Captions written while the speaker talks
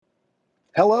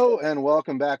Hello and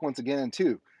welcome back once again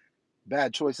to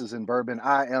Bad Choices in Bourbon.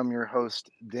 I am your host,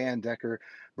 Dan Decker,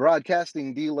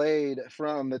 broadcasting delayed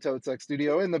from the Toad Suck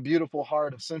studio in the beautiful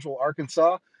heart of Central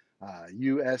Arkansas,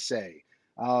 USA.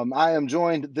 I am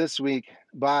joined this week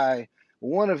by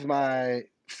one of my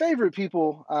favorite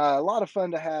people, a lot of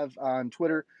fun to have on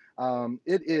Twitter.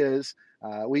 It is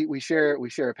we share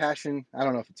a passion. I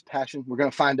don't know if it's passion. We're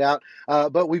going to find out.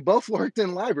 But we both worked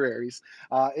in libraries.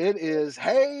 It is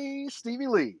Hey Stevie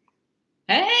Lee.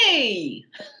 Hey,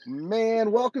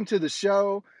 Man, welcome to the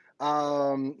show.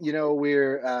 We're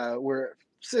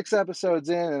 6 episodes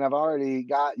in, and I've already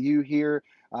got you here.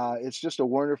 It's just a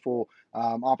wonderful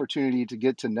opportunity to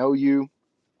get to know you,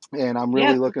 and I'm yeah,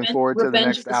 really looking forward to the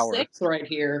Revenge of next the hour. Six right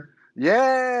here.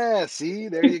 Yeah, see,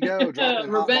 there you go,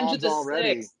 dropping hot Revenge of bombs the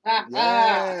already. Six. Ha ha.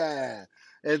 Yeah.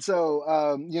 And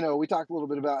so, we talked a little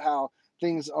bit about how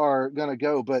things are going to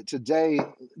go, but today,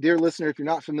 dear listener, if you're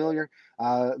not familiar,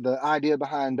 the idea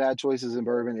behind Bad Choices in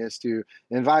Bourbon is to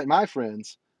invite my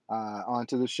friends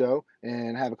onto the show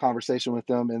and have a conversation with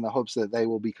them in the hopes that they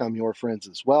will become your friends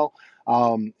as well.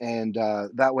 And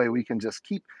that way we can just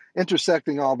keep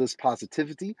intersecting all this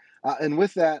positivity. And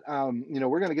with that,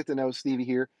 we're going to get to know Stevie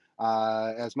here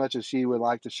as much as she would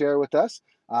like to share with us.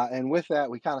 And with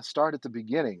that, we kind of start at the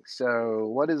beginning. So,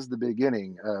 what is the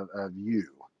beginning of you?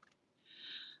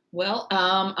 Well,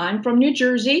 I'm from New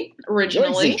Jersey Jersey.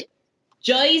 originally.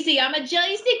 Jersey, I'm a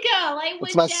Jersey girl. I It's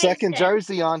would my second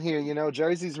Jersey. Jersey on here.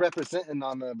 Jersey's representing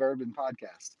on the Bourbon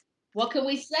podcast. What can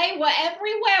we say? We're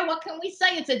everywhere. What can we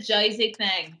say? It's a Jersey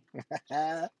thing.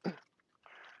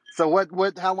 So,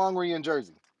 how long were you in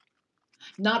Jersey?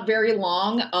 Not very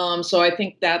long. So I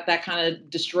think that kind of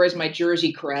destroys my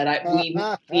Jersey cred.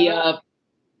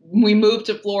 We moved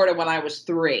to Florida when I was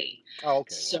 3. Oh,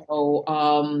 okay. So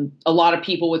a lot of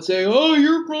people would say, "Oh,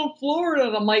 you're from Florida,"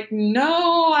 and I'm like,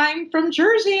 "No, I'm from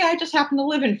Jersey. I just happen to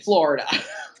live in Florida."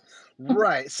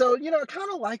 Right. So, kind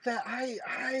of like that.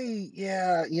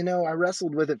 Yeah, I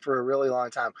wrestled with it for a really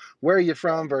long time. Where are you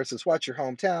from versus what's your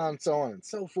hometown, so on and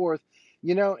so forth.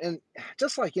 And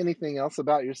just like anything else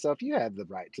about yourself, you have the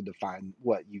right to define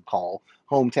what you call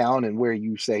hometown and where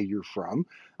you say you're from.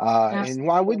 And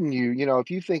why Absolutely. wouldn't you?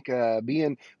 If you think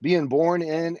being born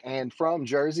in and from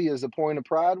Jersey is a point of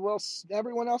pride, well,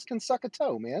 everyone else can suck a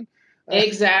toe, man.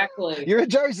 Exactly. You're a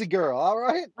Jersey girl, all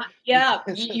right? Yeah,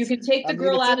 you can take I the mean,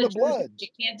 girl it's out in of the Jersey, blood. but you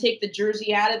can't take the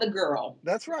Jersey out of the girl.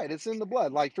 That's right. It's in the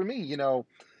blood. Like for me,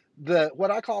 the what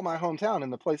I call my hometown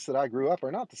and the place that I grew up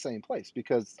are not the same place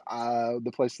because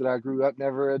the place that I grew up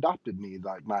never adopted me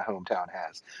like my hometown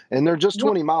has, and they're just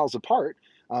Well, 20 miles apart.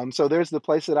 So there's the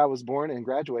place that I was born and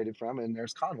graduated from, and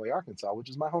there's Conway, Arkansas, which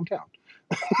is my hometown.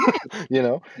 right.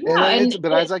 And Yeah, and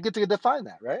but as I get to define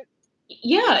that, right?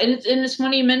 yeah, and it's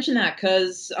funny you mention that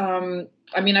because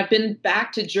I mean I've been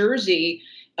back to Jersey,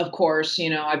 of course.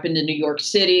 I've been to New York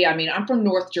City. I mean I'm from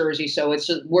North Jersey, so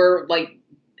we're like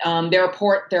there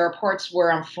are parts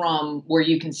where I'm from where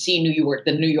you can see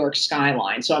the New York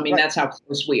skyline. So I mean Right. that's how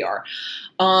close we are.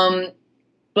 Um,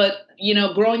 but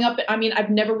growing up, I mean, I've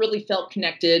never really felt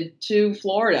connected to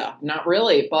Florida, not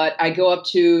really. But I go up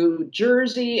to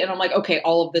Jersey, and I'm like, okay,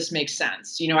 all of this makes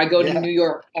sense. I go to Yeah. New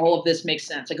York, all of this makes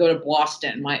sense. I go to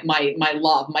Boston, my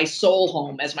love, my soul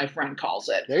home, as my friend calls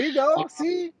it. There you go.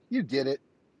 See, you get it.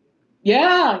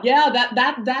 Yeah,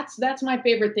 that's my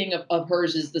favorite thing of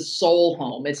hers is the soul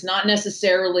home. It's not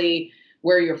necessarily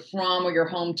where you're from or your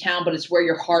hometown, but it's where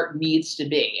your heart needs to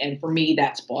be. And for me,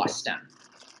 that's Boston.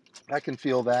 I can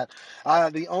feel that.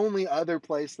 The only other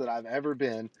place that I've ever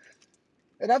been.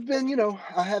 And I've been,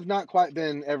 I have not quite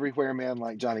been everywhere, man,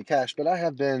 like Johnny Cash, but I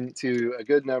have been to a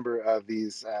good number of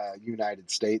these United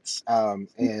States. And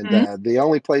Mhm. the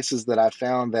only places that I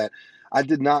found that I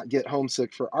did not get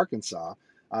homesick for Arkansas.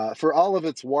 For all of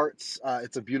its warts,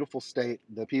 it's a beautiful state.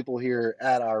 The people here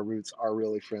at our roots are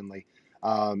really friendly.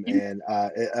 And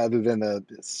other than the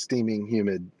steaming,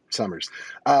 humid summers.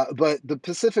 But the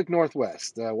Pacific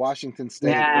Northwest, Washington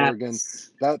State, Oregon,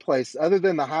 Yes. that place, other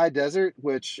than the high desert,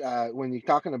 which when you're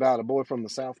talking about a boy from the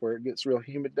south where it gets real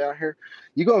humid down here,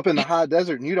 you go up in the high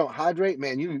desert and you don't hydrate,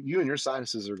 man, you and your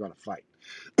sinuses are going to fight.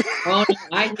 Oh no,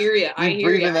 I hear you. I You hear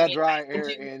breathe you. in I that mean, dry I air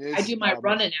do and I it's do my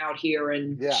running out here,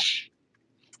 and yeah.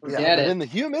 Yeah, forget but it. in the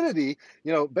humidity,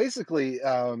 basically,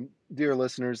 dear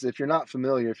listeners, if you're not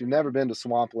familiar, if you've never been to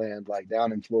swampland like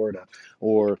down in Florida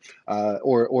or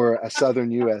a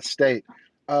southern U.S. state,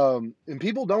 and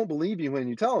people don't believe you when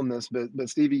you tell them this, but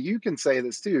Stevie, you can say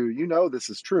this too. This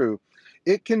is true.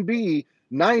 It can be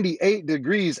 98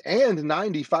 degrees and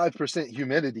 95%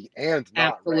 humidity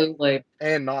Absolutely.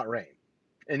 and not rain,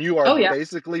 and you are Oh yeah,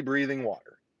 basically breathing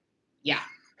water. yeah.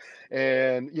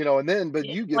 And and then but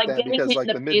It's you get like that getting because hit in like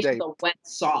the the face with midday. a wet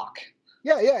sock.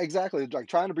 Yeah, exactly. Like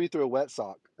trying to breathe through a wet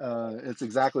sock. It's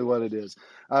exactly what it is.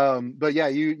 But yeah,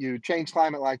 you change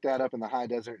climate like that up in the high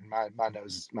desert, and my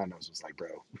nose was like, bro,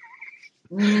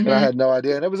 and I Hmm. had no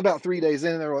idea. And it was about 3 days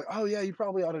in, and they were like, oh yeah, you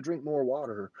probably ought to drink more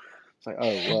water. It's like,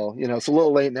 oh well, it's a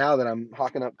little late now that I'm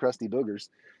hawking up crusty boogers.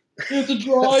 It's a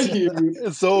dry heat.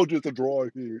 It's so just a dry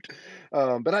heat.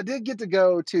 But I did get to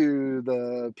go to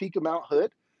the peak of Mount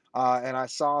Hood, and I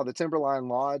saw the Timberline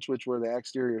Lodge, which were the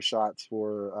exterior shots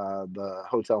for the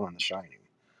hotel in The Shining.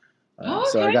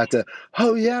 So I Okay. got to,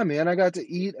 oh yeah, man, I got to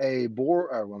eat a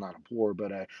boar, well, not a boar,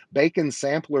 but a bacon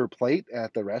sampler plate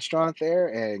at the restaurant there,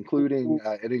 and including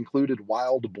it included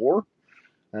wild boar.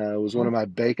 It was one of my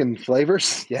bacon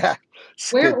flavors. Yeah,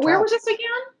 it's Where good where time. was this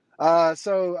again?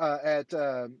 So at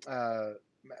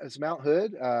it's Mount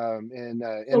Hood, in and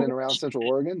Oh, around Central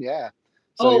Oregon. Yeah.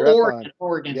 So oh, you're up on, Oregon,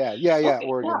 Oregon. yeah, Okay,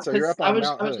 Oregon. yeah, So you're because up I on was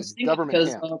Mount I was Hood, just thinking government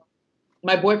because camp.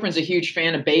 my boyfriend's a huge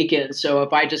fan of bacon, so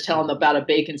if I just tell him about a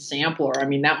bacon sampler, I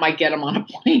mean that might get him on a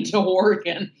plane to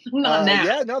Oregon. Not now.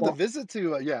 Yeah, no, the Well, visit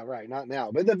to yeah, right, not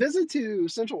now, but the visit to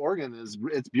Central Oregon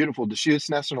it's beautiful. Deschutes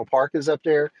National Park is up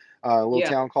there, a little yeah.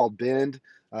 town called Bend.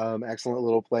 Excellent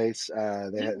little place.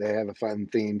 They have a fun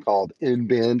theme called In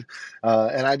Bend,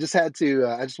 and I just had to.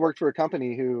 I just worked for a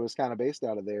company who was kind of based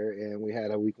out of there, and we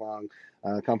had a week long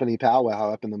company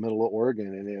powwow up in the middle of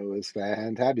Oregon, and it was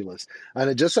fantabulous. And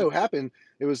it just so happened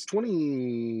it was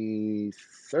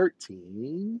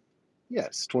 2013.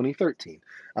 Yes, 2013.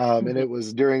 And Mhm. it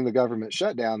was during the government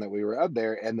shutdown that we were up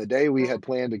there. And the day we had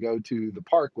planned to go to the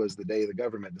park was the day the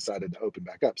government decided to open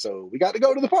back up. So we got to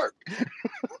go to the park. It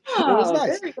was Oh, there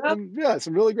nice. you go. And yeah,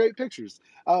 some really great pictures.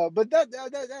 But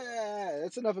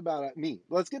that's enough about me.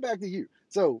 Let's get back to you.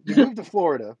 So you moved to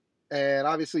Florida, and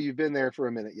obviously you've been there for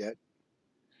a minute yet.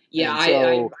 Yeah, And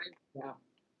so yeah.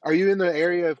 are you in the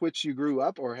area of which you grew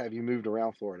up, or have you moved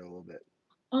around Florida a little bit?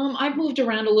 I've moved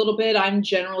around a little bit. I'm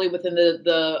generally within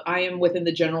I am within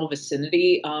the general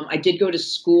vicinity. I did go to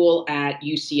school at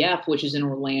UCF, which is in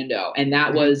Orlando, and that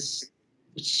Hmm. was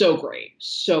so great,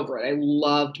 so great. I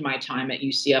loved my time at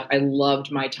UCF. I loved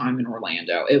my time in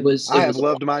Orlando. I It have was a lot.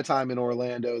 loved my time in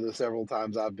Orlando the several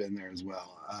times I've been there as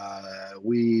well.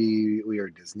 We are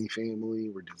a Disney family.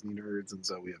 We're Disney nerds, and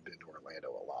so we have been to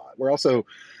Orlando a lot. We're also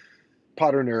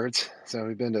Potter nerds, so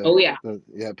we've been to Oh yeah.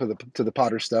 the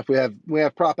Potter stuff. We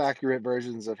have prop accurate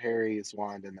versions of Harry's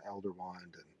wand and the Elder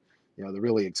Wand, and the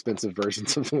really expensive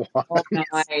versions of the Oh,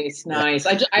 wands. nice, Yeah, nice.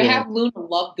 I yeah. have Luna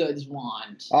Lovegood's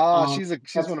wand.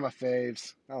 She's one of my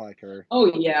faves. I like her.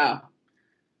 Oh yeah.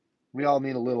 We all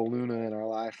need a little Luna in our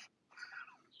life.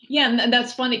 Yeah, and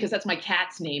that's funny because that's my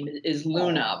cat's name is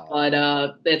Luna, but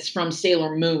Oh. it's from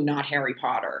Sailor Moon, not Harry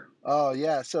Potter. Oh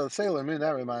yeah, so Sailor Moon.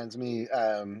 That reminds me,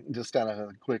 just kind of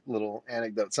a quick little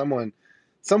anecdote. Someone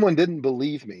didn't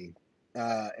believe me,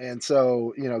 and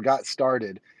so got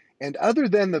started. And other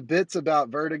than the bits about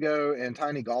Vertigo and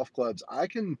tiny golf clubs, I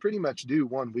can pretty much do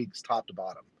one week's top to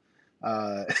bottom.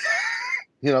 Uh,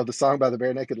 the song by the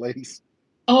Bare Naked Ladies.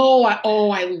 Oh,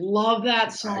 I love that I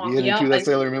song. get into Yep, that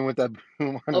Sailor Moon with that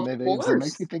boom on the of babes that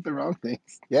makes me course. think the wrong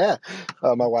things. Yeah,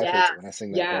 my wife hates Yes, it when I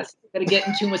sing that part. yes. Gotta get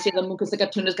in tune with Sailor Moon because the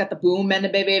cartoon has got the boom and the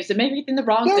baby. So maybe anything the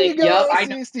wrong There you thing. Yep, go. I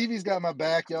know. See, Stevie's got my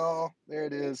back, y'all. There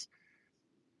it is.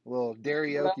 A little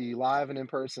karaoke live and in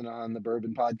person on the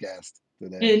Bourbon Podcast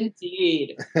today.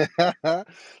 Indeed.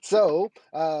 So,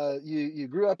 you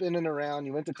grew up in and around.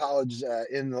 You went to college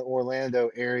in the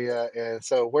Orlando area, and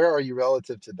so where are you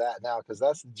relative to that now? Because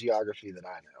that's the geography that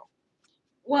I know.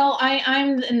 Well,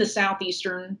 I'm in the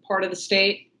southeastern part of the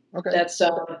state. Okay. That's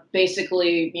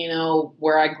basically,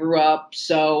 where I grew up.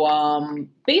 So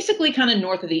basically, kind of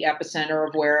north of the epicenter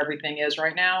of where everything is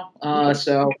right now. Okay.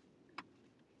 So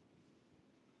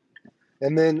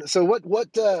And then, so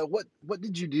what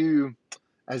did you do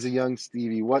as a young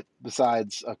Stevie? What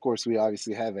besides, of course, we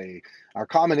obviously have our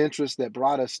common interest that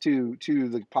brought us to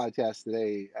the podcast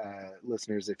today,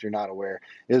 listeners. If you're not aware,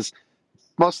 is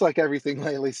most like everything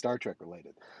lately Star Trek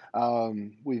related.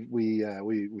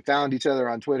 We found each other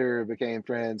on Twitter, became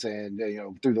friends, and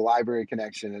through the library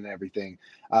connection and everything.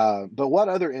 But what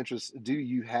other interests do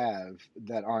you have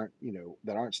that aren't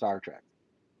Star Trek?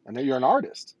 I know you're an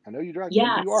artist. I know you do art.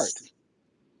 yes,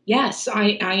 yes,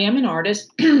 I am an artist.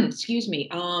 Excuse me.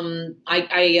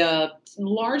 I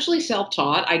largely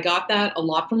self-taught. I got that a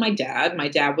lot from my dad. My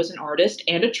dad was an artist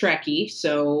and a Trekkie,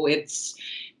 so it's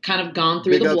kind of gone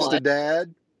through Big the ups to blood.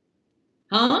 Dad.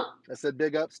 Huh? I said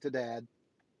big ups to Dad.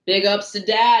 Big ups to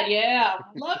dad. Yeah.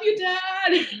 Love you,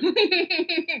 dad.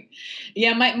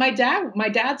 Yeah, my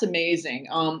dad's amazing.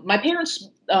 My parents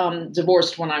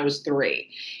divorced when I was 3.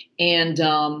 And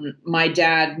my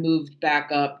dad moved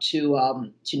back up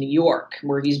to New York,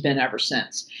 where he's been ever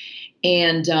since.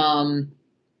 And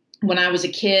when I was a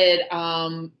kid,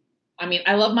 I mean,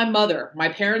 I love my mother. My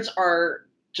parents are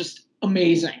just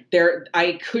amazing.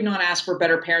 I could not ask for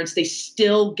better parents. They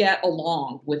still get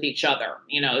along with each other.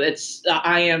 You know, it's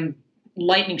I am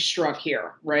lightning struck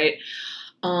here, right?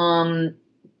 Um,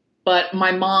 but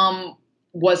my mom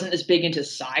wasn't as big into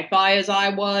sci-fi as I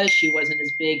was. She wasn't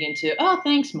as big into, oh,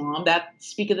 thanks, mom. That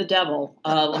speak of the devil.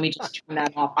 Let me just turn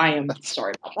that off. I am That's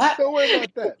sorry about that. Don't worry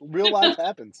about that. Real life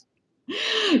happens.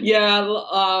 Yeah.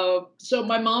 So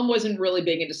my mom wasn't really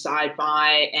big into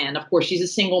sci-fi, and of course, she's a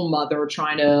single mother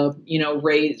trying to,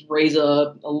 raise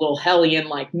a little hellion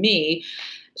like me.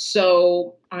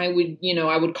 So I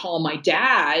would call my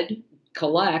dad,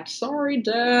 collect. Sorry,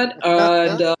 dad,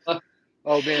 and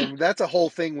Oh man, that's a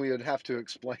whole thing we would have to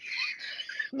explain.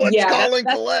 What's yeah, calling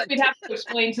that's we'd collect? have to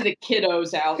explain to the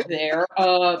kiddos out there.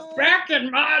 Back in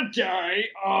my day,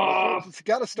 Well, it's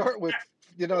got to start with,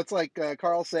 it's like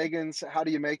Carl Sagan's "How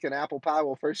do you make an apple pie?"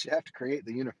 Well, first you have to create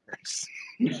the universe.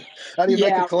 How do you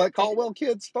make a yeah, collect right. call? Well,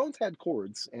 kids, phones had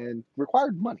cords and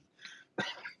required money.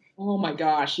 Oh my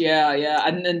gosh, yeah, yeah,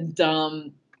 and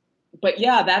then but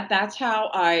yeah, that's how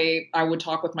I would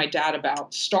talk with my dad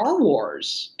about Star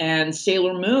Wars and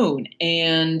Sailor Moon,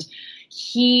 and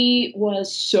he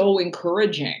was so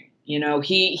encouraging. You know,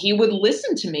 he would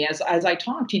listen to me as I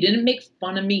talked. He didn't make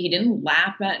fun of me. He didn't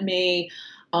laugh at me.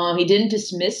 He didn't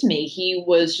dismiss me. He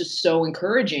was just so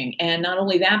encouraging, and not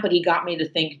only that, but he got me to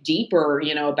think deeper.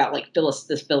 You know, about like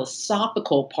the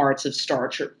philosophical parts of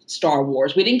Star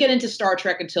Wars. We didn't get into Star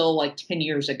Trek until like 10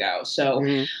 years ago.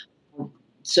 Hmm.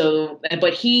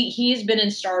 But he's been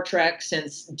in Star Trek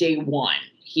since day one.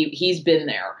 He's been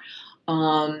there.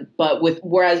 But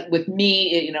whereas with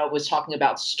me, it was talking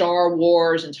about Star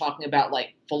Wars and talking about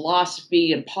like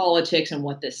philosophy and politics and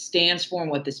what this stands for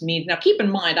and what this means. Now, keep in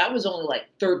mind, I was only like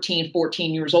 13,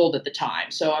 14 years old at the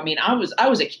time. So, I mean, I was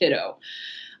a kiddo.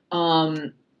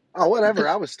 Um, Oh, whatever.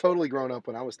 I was totally grown up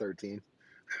when I was 13.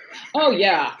 oh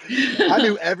yeah. I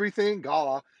knew everything.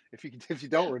 Gaw, if you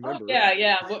don't Oh remember. yeah,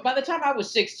 yeah. Well, by the time I was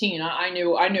 16, I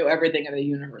knew everything in the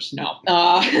universe. No,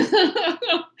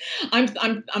 I'm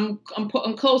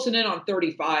closing in on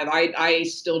 35. I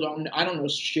still don't know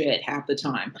shit half the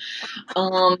time.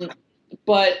 Um,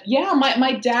 but yeah,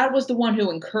 my dad was the one who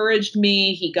encouraged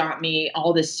me. He got me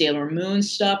all this Sailor Moon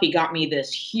stuff. He got me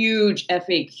this huge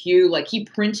FAQ. Like he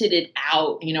printed it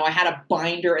out. You know, I had a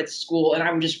binder at school, and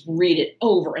I would just read it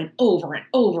over and over and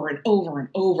over and over and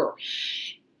over.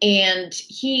 And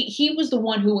he was the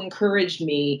one who encouraged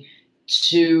me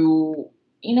to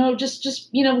just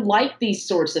like these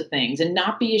sorts of things and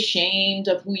not be ashamed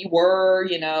of who you were.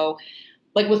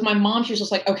 Like with my mom, she was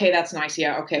just like, okay, that's nice,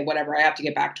 yeah, okay, whatever, I have to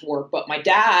get back to work. But my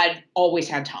dad always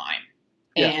had time.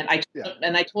 Yeah, and i yeah.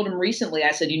 and I told him recently,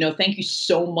 I said, thank you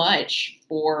so much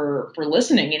for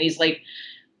listening. And he's like,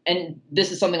 and this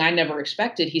is something I never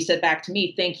expected, he said back to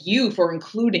me, thank you for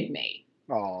including me.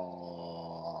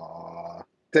 Aw.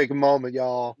 Take a moment,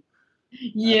 y'all.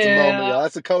 That's a moment, Yeah. y'all.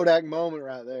 That's a Kodak moment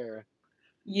right there.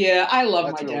 Yeah, I love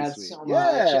That's my really dad sweet. so much.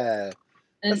 Yeah, that's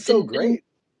And, so and and great.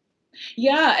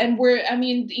 yeah, and I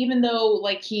mean, even though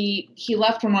like he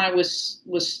left when I was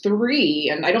 3,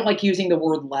 and I don't like using the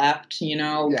word left,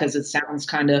 Yeah, because it sounds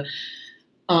kind of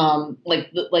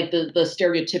like the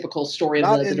stereotypical story of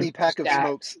not the in the pack divorced of dad.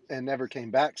 smokes and never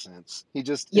came back since. He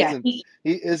just Yeah, isn't. He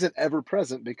isn't ever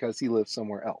present because he lives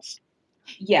somewhere else.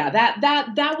 yeah,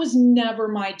 that was never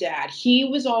my dad. He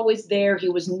was always there. He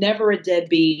was never a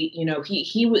deadbeat.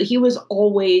 He was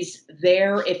always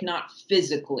there, if not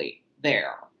physically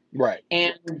there. Right.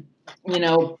 And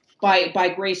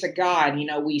by grace of God,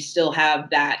 we still have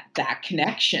that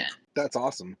connection. That's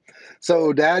awesome.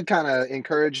 So dad kind of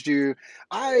encouraged you.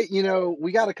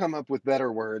 We got to come up with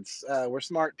better words. We're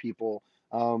smart people.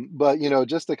 But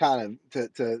just to kind of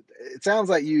it sounds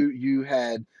like you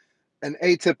had an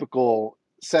atypical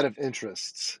set of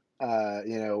interests.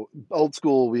 Old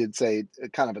school, we'd say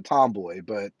kind of a tomboy,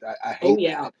 but I Oh hate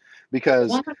yeah, that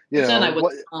because, 100%. I was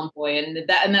what, a tomboy,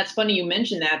 and that's funny you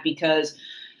mentioned that, because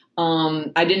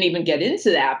I didn't even get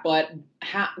into that, but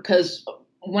because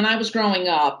when I was growing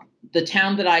up, the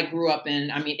town that I grew up in,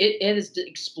 I mean, it has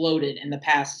exploded in the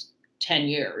past 10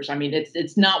 years. I mean,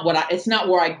 it's not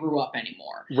where I grew up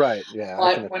anymore. right. Yeah,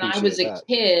 I can But when I was appreciate a that.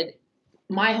 kid,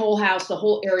 my whole house, the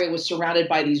whole area was surrounded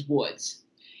by these woods.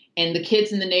 and the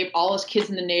kids in the neighbor, all us kids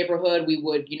in the neighborhood, we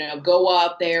would, go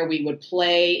out there. We would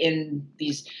play in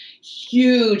these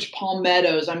huge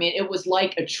palmettos. I mean, it was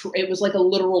like it was like a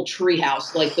literal tree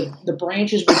house. Like the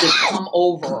branches would just come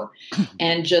over,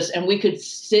 and we could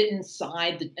sit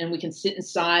inside, and we can sit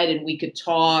inside, and we could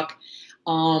talk.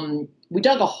 We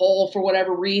dug a hole for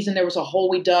whatever reason. There was a hole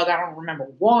we dug. I don't remember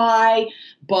why,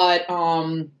 but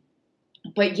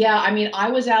yeah, I mean, I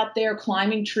was out there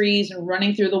climbing trees and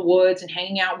running through the woods and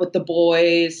hanging out with the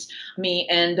boys. I mean,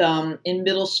 and in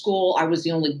middle school, I was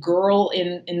the only girl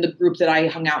in the group that I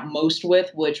hung out most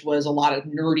with, which was a lot of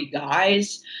nerdy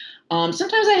guys.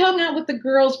 Sometimes I hung out with the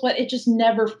girls, but it just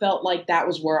never felt like that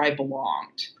was where I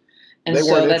belonged. And They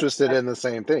weren't so that's interested in the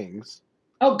same things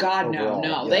oh God, no,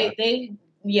 overall. no. Yeah.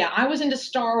 Yeah, I was into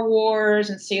Star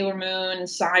Wars and Sailor Moon and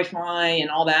sci-fi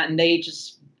and all that, and they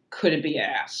just couldn't be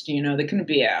asked. They couldn't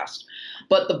be asked.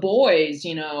 But the boys,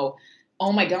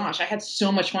 oh my gosh, I had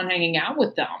so much fun hanging out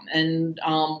with them. And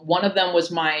one of them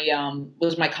was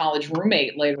my college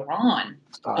roommate later on.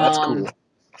 Oh, that's Um, cool.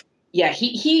 yeah,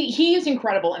 he is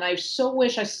incredible, and I so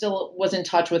wish I still was in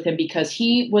touch with him because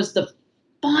he was the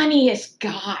funniest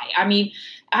guy. I mean,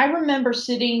 I remember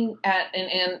sitting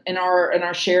in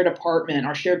our shared apartment,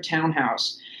 our shared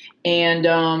townhouse, and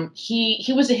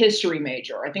he was a history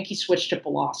major. I think he switched to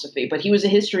philosophy, but he was a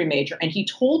history major, and he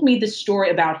told me this story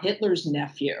about Hitler's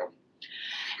nephew.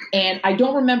 And I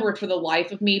don't remember it for the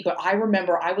life of me, but I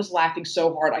remember I was laughing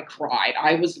so hard I cried.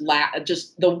 I was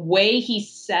just the way he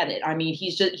said it. I mean,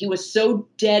 he was so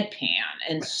deadpan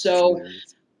and That's so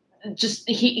hilarious. just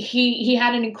he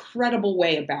had an incredible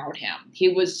way about him. He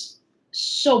was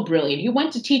so brilliant. He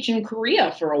went to teach in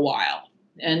Korea for a while,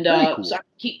 and Very so cool.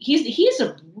 he's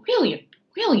a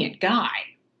brilliant guy,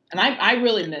 and I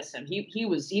really miss him. He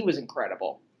was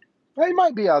incredible. Well, he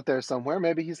might be out there somewhere.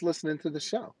 Maybe he's listening to the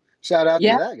show. Shout out to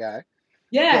Yeah, that guy.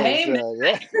 yeah. Because, Hey, yeah, man.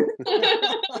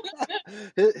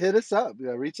 hit us up.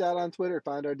 Reach out on Twitter.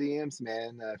 Find our DMs,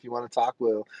 man. If you want to talk,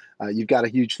 you've got a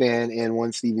huge fan in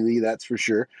one Stevie Lee, that's for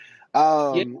sure.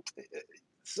 Yeah. Um,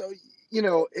 so, you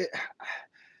know, it,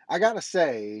 I gotta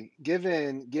say,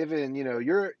 given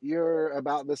you're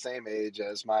about the same age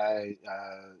as my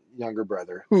younger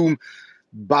brother, whom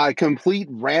by complete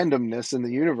randomness in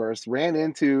the universe ran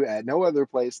into at no other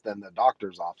place than the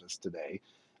doctor's office today.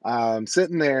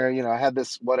 Sitting there, I had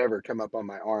this whatever come up on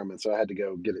my arm, and so I had to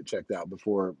go get it checked out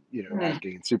before I Mm,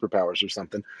 gained superpowers or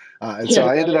something. And so yeah,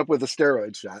 I ended right. up with a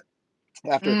steroid shot.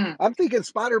 After Mm, I'm thinking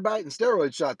spider bite and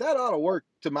steroid shot, that ought to work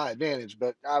to my advantage,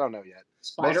 but I don't know yet.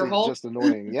 Spider Mostly it's Hulk. just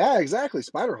annoying. Yeah, exactly.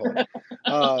 Spider Hulk.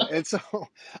 And so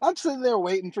I'm sitting there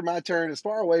waiting for my turn as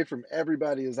far away from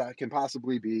everybody as I can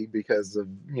possibly be because of,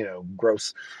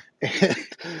 gross. And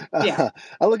Yeah.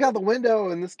 I look out the window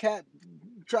and this cat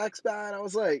tracks by and I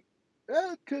was like,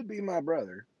 that could be my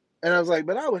brother. And I was like,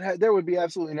 but there would be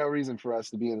absolutely no reason for us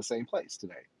to be in the same place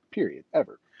today, period,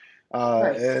 ever.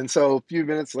 Right. And so a few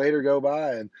minutes later go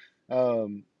by, and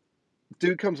um,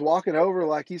 dude comes walking over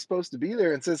like he's supposed to be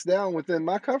there and sits down within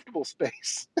my comfortable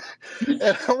space.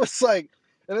 And I was like,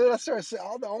 and then I started saying,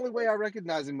 the only way I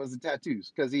recognized him was the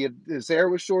tattoos because his hair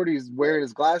was short, he's wearing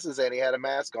his glasses, and he had a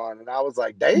mask on. And I was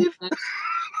like, Dave?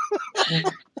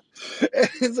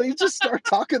 And so he just started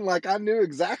talking like I knew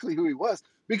exactly who he was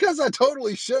because I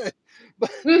totally should.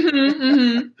 But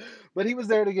Hmm. but he was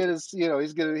there to get his, he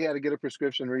had to get a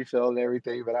prescription refilled and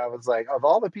everything. But I was like, of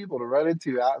all the people to run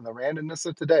into out in the randomness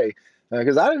of today,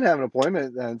 because I didn't have an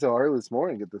appointment until early this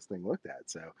morning to get this thing looked at.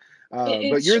 So,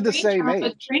 but you're the same It's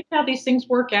age, strange how these things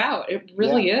work out. It yeah.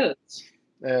 really is.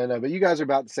 And but you guys are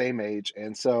about the same age,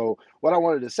 and so what I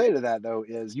wanted to say to that though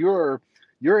is you're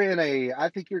in I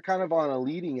think you're kind of on a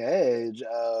leading edge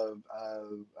of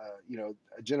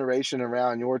a generation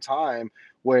around your time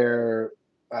where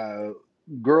uh,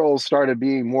 girls started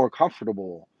being more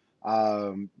comfortable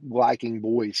liking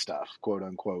boy stuff, quote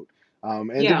unquote.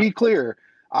 And to Yeah. be clear,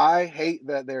 I hate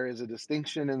that there is a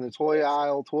distinction in the toy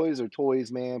aisle. Toys are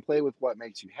toys, man. Play with what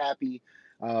makes you happy.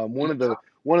 One of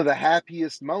the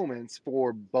happiest moments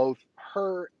for both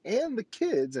her and the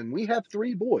kids, and we have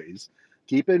three boys.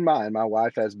 Keep in mind, my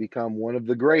wife has become one of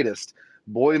the greatest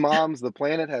boy moms the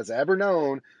planet has ever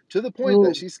known, to the point that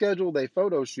Ooh. she scheduled a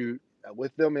photo shoot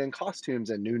with them in costumes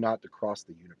and knew not to cross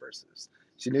the universes.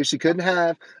 She knew she couldn't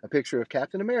have a picture of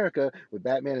Captain America with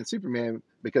Batman and Superman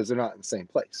because they're not in the same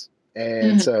place.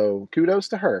 And Mhm. so kudos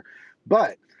to her.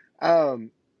 But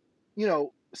um,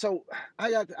 so I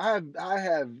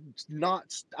have not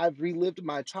I've relived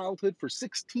my childhood for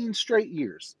 16 straight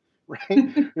years, right?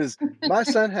 Because my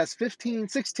son has 15,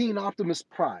 16 Optimus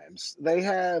Primes. They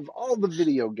have all the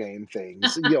video game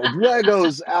things,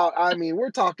 Legos out. I mean,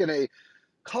 we're talking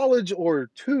college or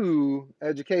two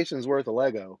educations worth of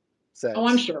Lego Oh,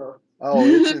 I'm sets. sure. Oh,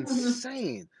 it's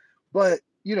insane. But,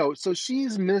 so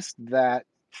she's missed that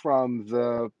from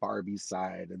the Barbie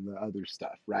side and the other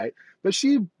stuff, right? But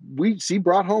she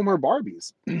brought home her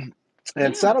Barbies and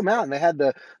Yeah, set them out, and they had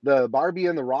the Barbie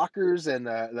and the rockers and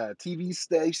the TV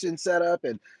station set up,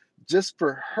 and just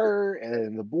for her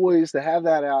and the boys to have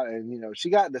that out, and she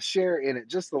got to share in it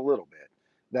just a little bit.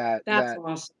 That that's that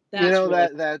awesome. That's really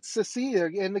that Cecilia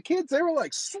and the kids, they were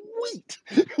like, sweet.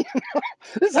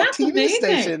 This is a that's TV amazing.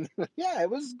 station. Yeah, it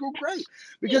was great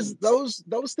because Kids.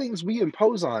 those things we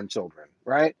impose on children,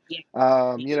 right?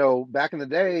 Yeah, Back in the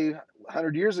day,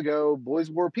 100 years ago, boys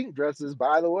wore pink dresses.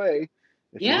 By the way,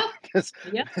 if you yeah, because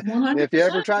yeah, one hundred if you ever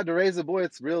percent. tried to raise a boy,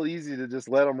 it's real easy to just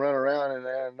let them run around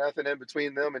and nothing in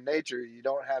between them and nature. You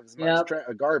don't have as much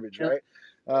Yep, garbage, yep.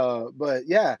 right? But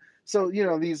yeah, so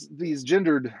these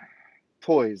gendered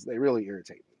toys, they really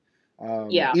irritate me.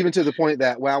 Yeah. Even to the point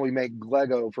that, wow, we make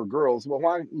Lego for girls. Well,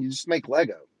 why don't you just make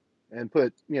Lego and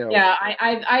put, Yeah,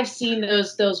 I've seen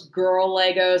those girl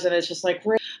Legos, and it's just like,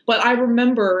 but I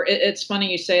remember it's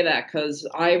funny you say that because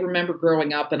I remember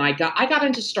growing up, and I got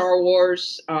into Star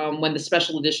Wars when the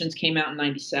special editions came out in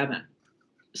 '97.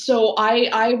 So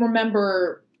I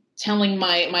remember telling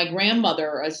my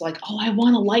grandmother, I was like, oh, I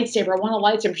want a lightsaber, I want a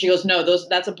lightsaber. She goes, no,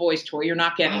 that's a boy's toy. You're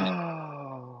not getting it.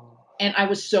 oh, And I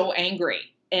was so angry.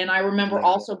 And I remember yeah.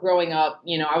 also growing up,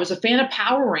 I was a fan of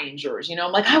Power Rangers.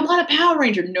 I'm like, I want a Power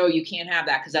Ranger. No, you can't have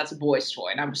that because that's a boy's toy.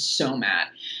 And I was so mad.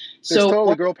 There's So,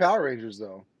 totally girl Power Rangers,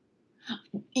 though.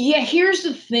 yeah, here's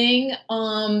the thing.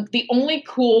 The only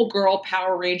cool girl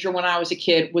Power Ranger when I was a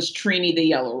kid was Trini the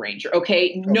Yellow Ranger.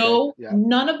 Okay. Okay, No, yeah.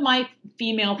 none of my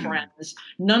female friends,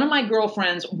 none of my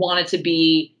girlfriends wanted to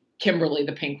be Kimberly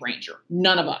the Pink Ranger.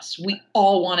 None of us. We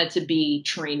all wanted to be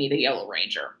Trini the Yellow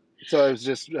Ranger. So it was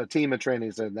just a team of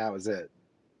trainees, and that was it.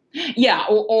 Yeah,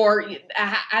 or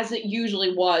as it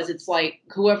usually was, it's like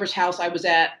whoever's house I was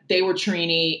at, they were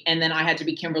Trini, and then I had to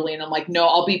be Kimberly, and I'm like, no,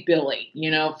 I'll be Billy.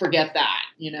 Forget that.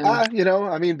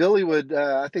 I mean, Billy would.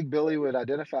 I think Billy would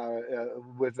identify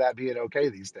with that being okay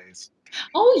these days.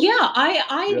 Oh yeah,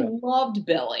 I Yeah. loved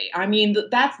Billy. I mean,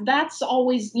 that's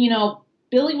always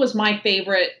Billy was my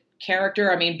favorite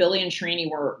character. I mean, Billy and Trini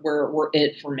were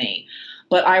it for me.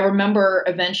 But I remember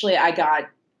eventually I got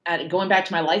going back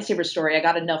to my lightsaber story. I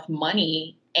got enough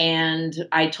money. And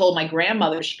I told my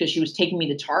grandmother because she was taking me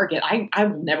to Target. I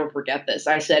will never forget this.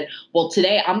 I said, "Well,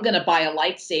 today I'm going to buy a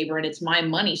lightsaber, and it's my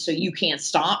money, so you can't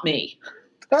stop me."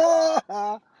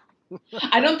 I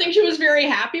don't think she was very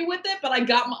happy with it, but I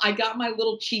got my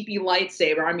little cheapy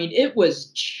lightsaber. I mean, it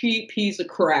was cheap piece of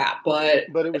crap,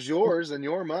 but But it was yours and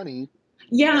your money,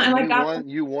 yeah, and and I you got won.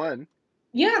 You won.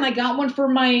 yeah, and I got one for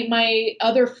my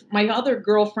other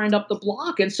girlfriend up the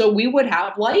block, and so we would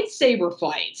have lightsaber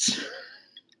fights.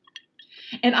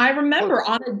 And I What? remember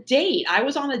on a date, I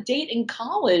was on a date in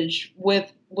college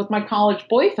with my college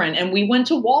boyfriend, and we went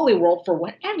to Wally World for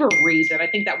whatever reason. I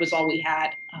think that was all we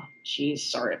had. Oh, geez,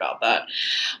 sorry about that.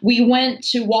 We went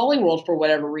to Wally World for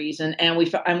whatever reason, and we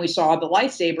saw the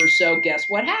lightsaber. So guess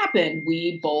what happened?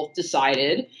 We both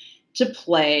decided to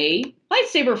play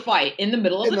lightsaber fight in the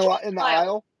middle of In the the toy in the aisle.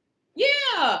 aisle?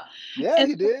 Yeah, Yeah, and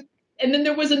you did. and then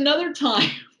there was another time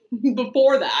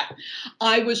before that.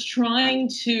 I was trying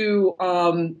to.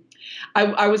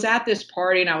 I was at this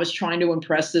party and I was trying to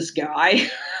impress this guy.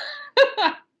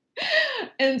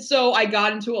 And so I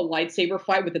got into a lightsaber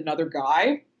fight with another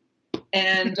guy.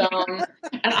 And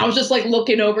I was just like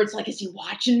looking over. It's like, is he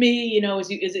watching me? Is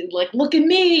he like, look at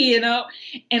me? And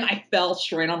I fell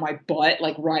straight on my butt,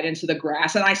 like right into the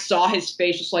grass. And I saw his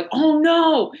face, just like, oh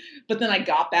no. But then I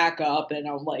got back up, and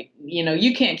I'm like,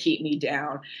 you can't keep me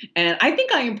down. And I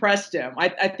think I impressed him.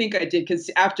 I think I did, because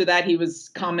after that he was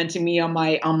commenting me on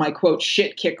my quote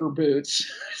shit kicker boots.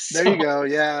 There you So, go.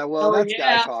 Yeah. Well, oh that's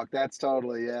guy yeah. talk. That's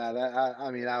totally, yeah.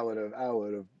 I mean, I would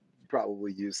have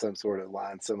probably used some sort of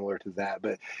line similar to that.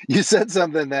 But you said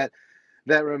something that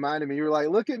reminded me. You were like,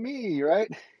 "Look at me,"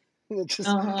 right? It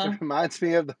Uh-huh. reminds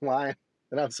me of the line,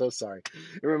 and I'm so sorry.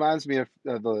 It reminds me of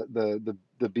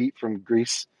the beat from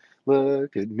Grease.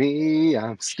 Look at me,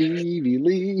 I'm Stevie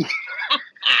Lee.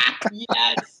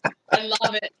 Yes, I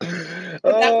love it.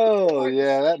 But that was Oh before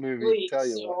yeah, that Stevie movie. Lee. Tell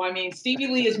you what. So I mean, Stevie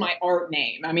Lee is my art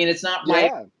name. I mean, it's not my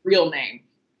Yeah, real name,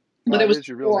 but it it was is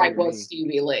your real before I name to was me.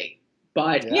 Stevie Lee.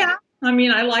 But Yeah. yeah, I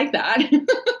mean, I like that.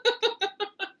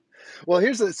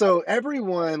 Well, so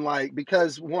everyone, like,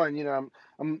 because one,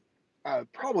 I'm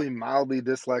probably mildly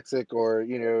dyslexic, or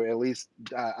at least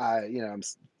I'm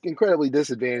incredibly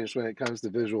disadvantaged when it comes to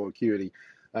visual acuity.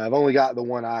 I've only got the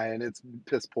one eye, and it's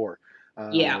piss poor.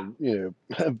 Yeah.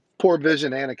 Poor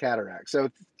vision and a cataract. So,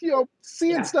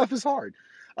 seeing Yeah. stuff is hard.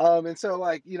 And so,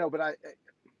 like, but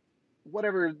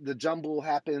whatever the jumble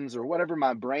happens or whatever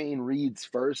my brain reads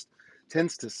first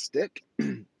tends to stick.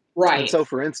 And Right. so,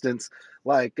 for instance,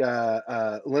 like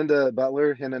Linda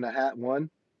Butler, Hen in a Hat one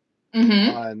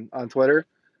Hmm. on Twitter.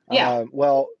 Yeah.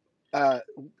 Well, uh,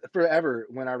 forever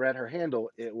when I read her handle,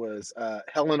 it was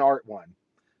Helen Art one.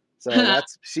 So There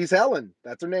she's Helen.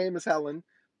 That's her name is Helen.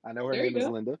 I know her you name is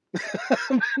go. Linda.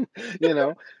 you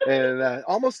know, and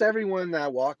almost everyone that I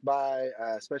walk by,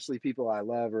 especially people I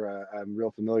love or I'm real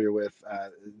familiar with,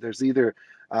 there's either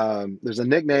there's a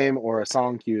nickname or a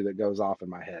song cue that goes off in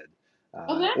my head,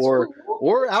 Oh, that's or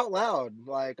cool. out loud.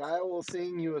 Like I will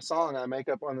sing you a song I make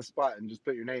up on the spot and just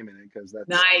put your name in it because that's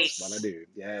what I Nice. do.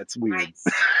 Yeah, it's weird. Nice.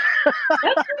 That's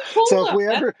pretty cool So though.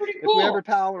 That's pretty if we ever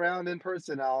cool. pal around in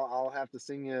person, I'll have to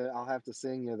sing you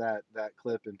that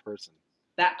clip in person.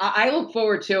 That I look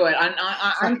forward to it.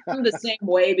 I'm the same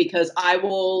way because I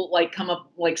will like come up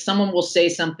like someone will say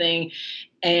something,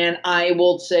 and I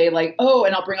will say like, oh,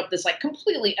 and I'll bring up this like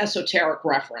completely esoteric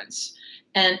reference,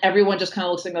 and everyone just kind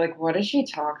of looks at me like, what is she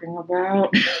talking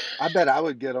about? I bet I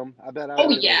would get them. I bet I Oh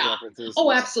would get those yeah. references.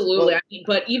 Oh, absolutely. Well, I mean,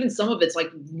 but even some of it's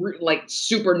like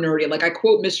super nerdy. Like I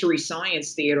quote Mystery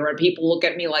Science Theater, and people look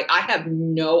at me like I have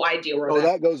no idea where oh, that.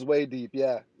 that goes way deep.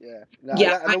 Yeah, yeah. No,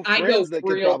 Yeah, I know I go friends that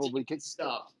could real probably deep kick. with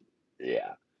stuff.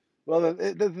 Yeah. Well,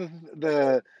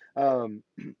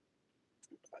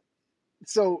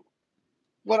 so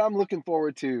what I'm looking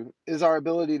forward to is our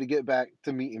ability to get back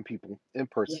to meeting people in Yeah,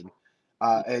 person,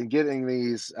 and getting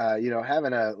these,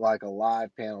 having a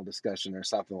live panel discussion or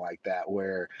something like that,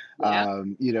 where, yeah.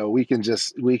 we can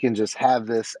just have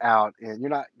this out. And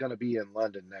you're not going to be in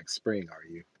London next spring, are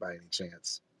you, by any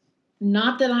chance?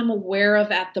 Not that I'm aware of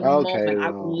at the Okay, moment.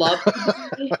 I would well, love to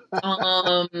be,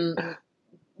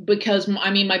 because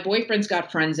I mean, my boyfriend's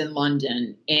got friends in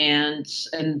London, and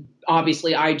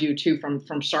obviously I do too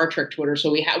from Star Trek Twitter.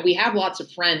 So we have lots of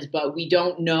friends, but we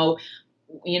don't know,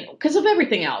 because of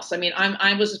everything else. I mean,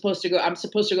 I'm supposed to go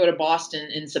to Boston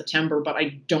in September, but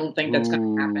I don't think that's going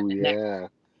to happen. ooh, And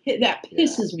yeah, that yeah,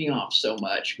 pisses me off so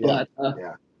much. yeah, But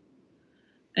yeah.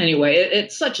 anyway,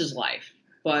 it's such as life.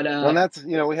 But Well, and that's,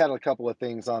 we had a couple of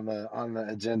things on the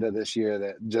agenda this year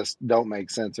that just don't make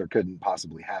sense or couldn't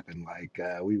possibly happen.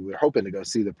 Like we were hoping to go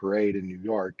see the parade in New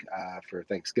York for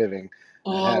Thanksgiving,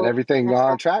 and had oh, everything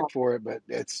on track for it, but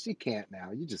you can't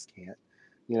now. You just can't,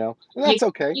 and you that's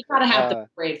okay. you gotta have the Uh,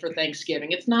 parade for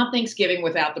Thanksgiving. It's not Thanksgiving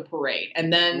without the parade.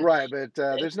 And then, right, but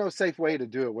there's no safe way to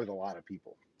do it with a lot of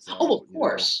people. oh, So,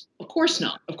 of course yeah,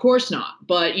 not, of course not.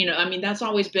 But I mean, that's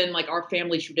always been like our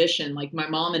family tradition. Like my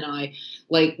mom and I,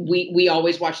 like we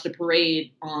always watch the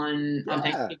parade on yeah.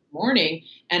 Thanksgiving morning.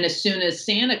 And as soon as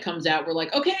Santa comes out, we're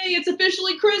like, okay, it's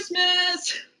officially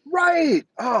Christmas. Right.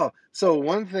 Oh, so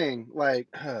one thing, like,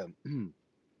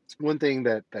 one thing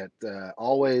that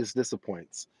always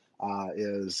disappoints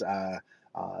is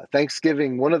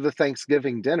Thanksgiving. One of the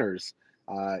Thanksgiving dinners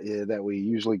that we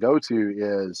usually go to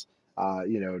is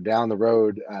down the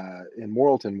road in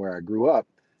Morrilton where I grew up,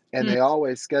 and Mm, they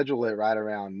always schedule it right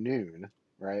around noon.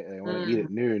 Right, they want to eat mm.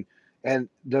 at noon, and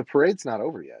the parade's not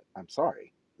over yet. I'm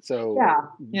sorry. So Yeah,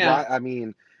 yeah. why? I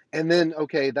mean, and then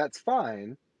okay, that's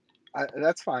fine,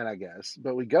 I guess.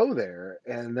 But we go there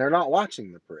and they're not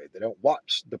watching the parade. They don't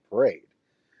watch the parade.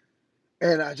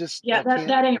 And Yeah, that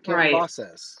I ain't can't right.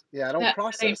 process. Yeah, I don't That ain't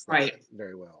process that right.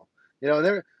 very well.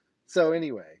 There. So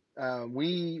anyway,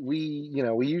 we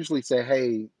usually say,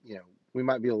 hey, we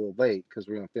might be a little late because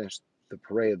we're gonna finish the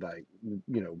parade like,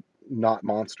 not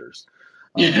monsters.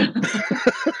 Um,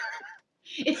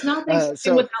 It's not Thanksgiving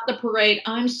so without the parade.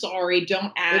 I'm sorry.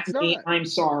 Don't at it's me. not. I'm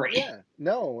sorry. Yeah,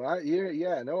 no,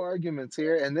 yeah, no arguments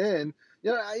here. And then,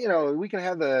 we can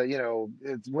have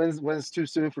it's when's too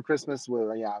soon for Christmas.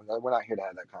 Well, yeah, we're not here to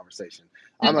have that conversation.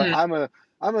 I'm a Mm-mm. I'm a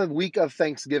I'm a week of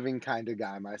Thanksgiving kind of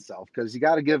guy myself because you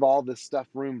got to give all this stuff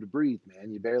room to breathe,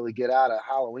 man. You barely get out of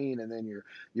Halloween and then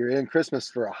you're in Christmas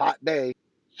for a hot day.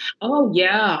 Oh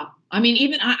yeah. I mean,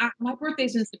 even my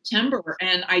birthday's in September,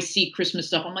 and I see Christmas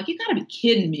stuff. I'm like, you got to be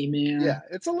kidding me, Yeah, man.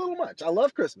 it's a little much. I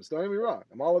love Christmas. Don't get me wrong.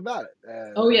 I'm all about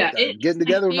it. Oh yeah, Getting it's my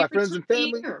together with my favorite friends time and of the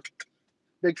family. year.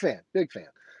 Big fan, big fan.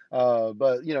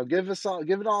 But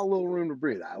give it all a little room to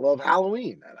breathe. I love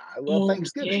Halloween and I love Oh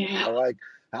Thanksgiving. yeah. I like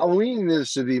Halloween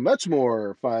is to be much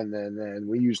more fun than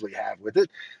we usually have with it.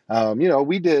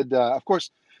 We did, of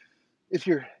course, if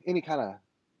you're any kind of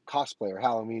cosplayer,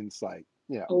 Halloween's like,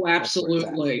 Oh, that's where it's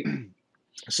at. absolutely.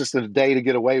 It's just a day to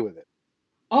get away with it.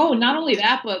 Oh, not only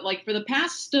that, but like for the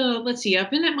past, let's see,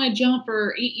 I've been at my job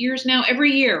for 8 years now.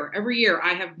 Every year,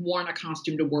 I have worn a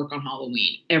costume to work on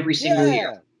Halloween every single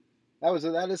year. Yeah.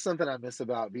 That is something I miss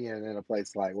about being in a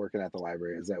place like working at the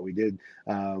library is that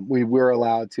we were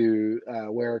allowed to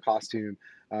wear a costume.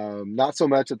 Not so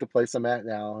much at the place I'm at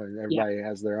now, and Yeah. everybody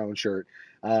has their own shirt.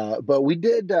 But we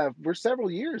did for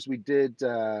several years. We did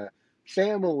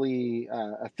family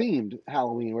a themed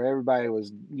Halloween where everybody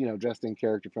was dressed in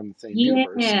character from the same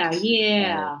universe. Yeah, Uh,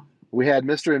 yeah. we had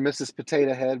Mr. and Mrs.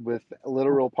 Potato Head with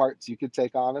literal parts you could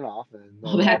take on and off, and they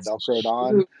Oh, were all that's velcroed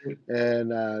on. true.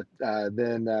 And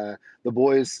then the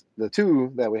boys, the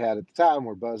two that we had at the time,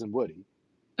 were Buzz and Woody.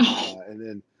 Oh, And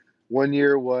then one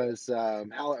year was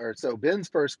so Ben's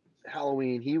first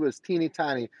Halloween. He was teeny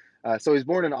tiny. So he's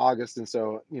born in August, and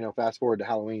so fast forward to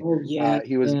Halloween. oh yeah.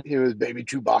 He was baby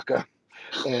Chewbacca,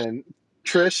 and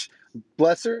Trish,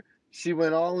 bless her, she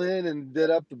went all in and did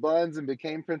up the buns and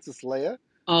became Princess Leia.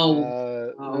 Oh,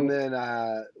 And oh,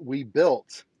 then we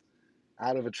built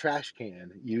out of a trash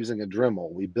can using a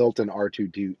Dremel. We built an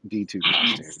R2D2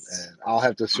 costume, yes. and I'll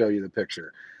have to show you the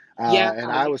picture. Yeah,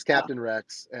 And I was yeah. Captain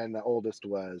Rex, and the oldest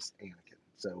was Anakin.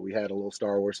 So we had a little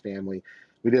Star Wars family.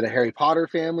 We did a Harry Potter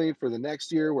family for the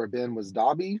next year, where Ben was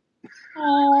Dobby.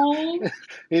 Oh,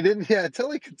 He didn't, yeah,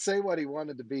 until he could say what he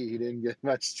wanted to be, he didn't get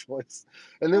much choice.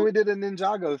 And then we did a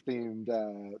Ninjago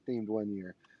themed one year.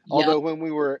 yep. Although when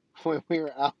we were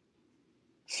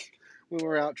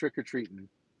out trick or treating,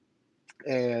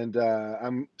 and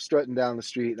I'm strutting down the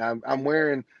street, and I'm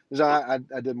wearing. So I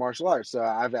did martial arts, so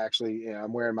I've actually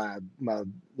I'm wearing my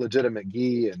legitimate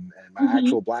gi and my Hmm.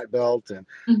 actual black belt, and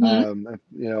Hmm.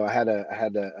 I had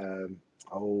a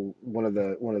one of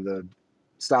the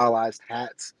stylized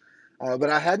hats,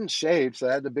 but I hadn't shaved, so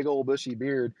I had the big old bushy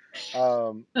beard,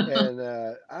 and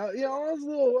I was a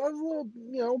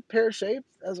little pear shaped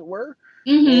as it were,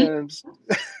 Hmm. and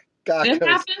guy It goes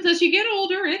happens as you get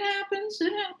older. It happens.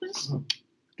 It happens.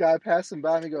 guy passing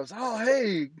by me goes, "Oh,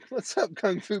 hey, what's up,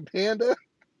 Kung Fu Panda?"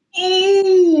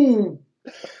 Ooh.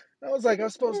 I was like, "I'm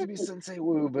supposed to be Sensei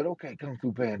Wu, but okay, Kung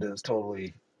Fu Panda is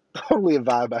totally a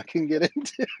vibe I can get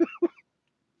into."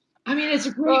 I mean, it's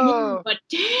a great movie, Oh, but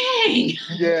dang.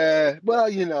 yeah. Well,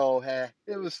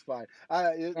 it was fine.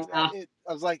 Yeah,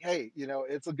 I was like, "Hey,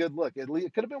 it's a good look. It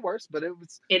could have been worse, but it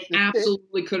it fit.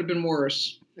 absolutely could have been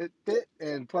worse. It fit,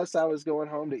 and plus, I was going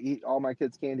home to eat all my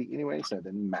kids' candy anyway, so it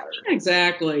didn't matter."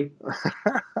 Exactly.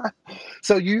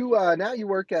 So you now you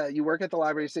work at the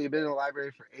library. So you've been in the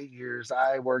library for 8 years.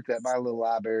 I worked at my little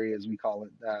library, as we call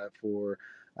it, for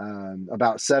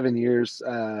about 7 years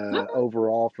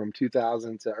overall, from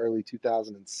 2000 to early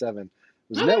 2007. I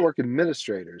was a Okay. network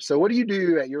administrator. So what do you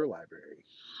do at your library?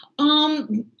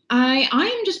 I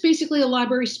am just basically a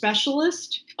library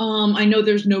specialist. I know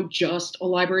there's no just a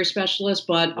library specialist,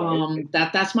 but Right.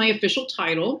 that's my official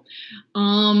title.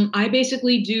 I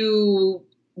basically do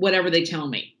whatever they tell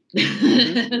me.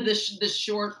 Mm-hmm. The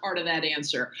short part of that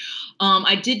answer.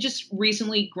 I did just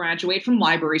recently graduate from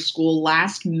library school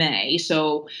last May,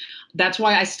 so that's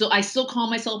why I still call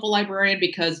myself a librarian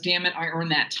because damn it, I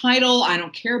earned that title. I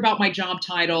don't care about my job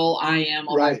title. I am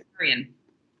a Right. librarian.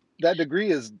 That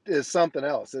degree is something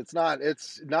else. It's not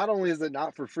only is it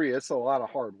not for free, it's a lot of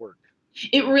hard work.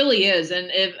 It really is,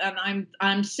 and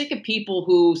I'm sick of people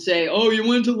who say, "Oh, you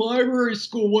went to library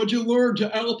school. What'd you learn to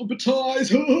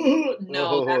alphabetize?" No,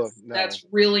 Oh no. that's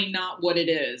really not what it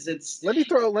is. It's Let me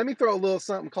throw a little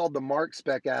something called the Mark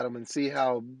spec at them and see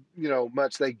how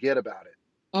much they get about it.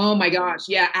 oh my gosh,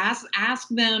 yeah. Ask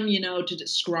them, to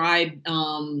describe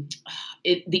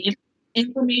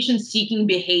information seeking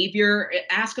behavior.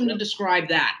 Ask them to Yep. describe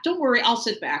that. Don't worry, I'll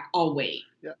sit back. I'll wait.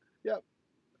 Yep. Yep.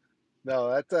 No,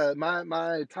 that's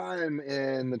my time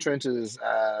in the trenches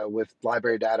with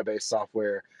library database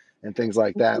software and things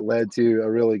like that led to a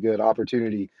really good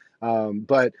opportunity.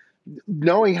 But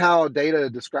knowing how data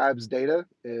describes data,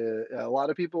 a lot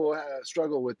of people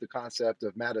struggle with the concept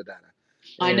of metadata,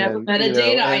 I never and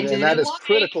metadata. I and that didn't is like.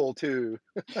 critical to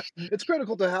it's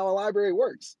critical to how a library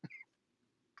works.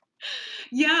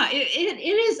 Yeah, it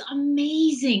is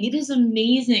amazing. It is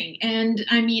amazing. And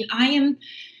I mean, I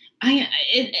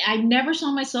never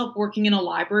saw myself working in a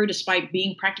library despite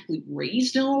being practically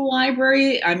raised in a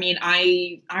library. I mean,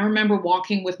 I remember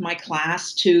walking with my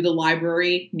class to the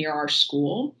library near our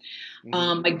school.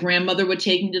 Hmm. My grandmother would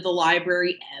take me to the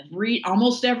library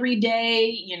almost every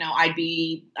day. I'd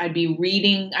be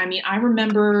reading. I mean, I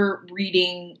remember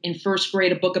reading in first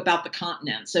grade a book about the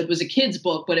continents. It was a kid's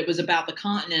book, but it was about the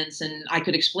continents, and I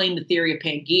could explain the theory of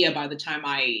Pangea by the time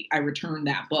I returned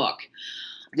that book.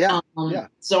 Yeah, yeah.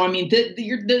 So I mean,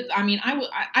 I mean,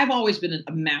 I've always been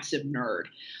a massive nerd.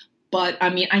 But I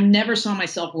mean, I never saw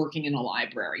myself working in a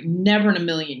library, never in a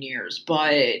million years.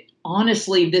 But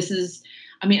honestly,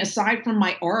 I mean, aside from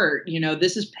my art,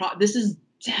 this is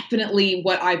definitely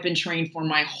what I've been trained for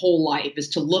my whole life is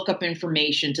to look up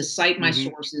information, to cite my Hmm.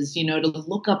 sources, to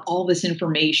look up all this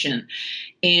information.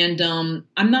 And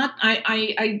I'm not,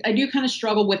 I do kind of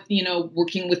struggle with,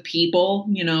 working with people.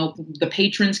 The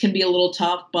patrons can be a little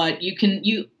tough, but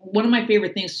one of my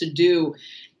favorite things to do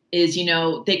is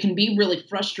they can be really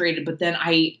frustrated, but then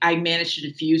I manage to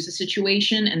diffuse the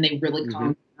situation and they really Hmm.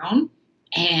 calm down.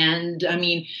 And I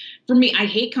mean, for me, I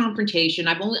hate confrontation.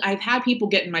 I've had people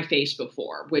get in my face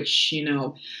before, which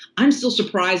I'm still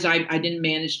surprised I didn't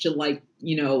manage to, like,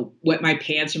 wet my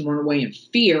pants and run away in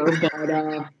fear.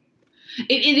 But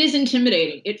it is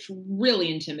intimidating. It's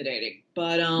really intimidating.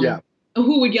 But Yeah.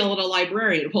 who would yell at a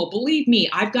librarian? Well, believe me,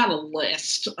 I've got a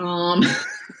list.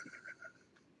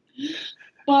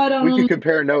 But We could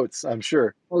compare notes, I'm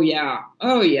sure. Oh yeah,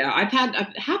 oh yeah.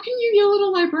 How can you yell at a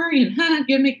librarian? Huh,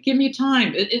 give me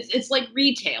time. It's like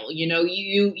retail.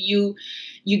 You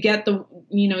get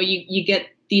you get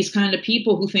these kind of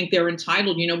people who think they're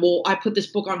entitled. Well, I put this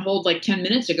book on hold like 10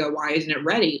 minutes ago. Why isn't it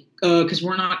ready? Because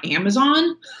we're not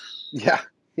Amazon. Yeah.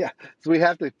 Yeah. So we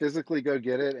have to physically go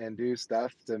get it and do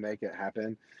stuff to make it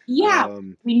happen. Yeah,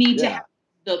 we need to have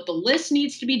Yeah. the list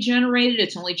needs to be generated.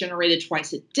 It's only generated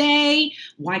twice a day.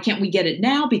 Why can't we get it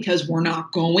now? Because we're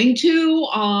not going to.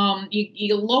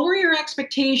 You lower your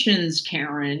expectations,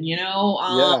 Karen.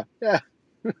 Yeah. Yeah.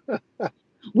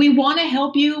 We want to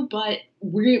help you, but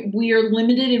we're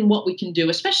limited in what we can do,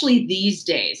 especially these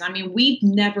days. I mean, we've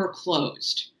never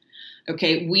closed.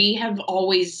 Okay, we have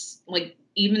always, like,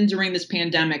 even during this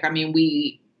pandemic. I mean,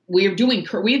 we have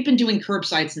been doing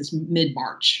curbside since mid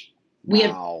March. We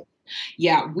have Wow.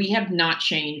 Yeah, we have not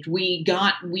changed. We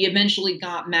eventually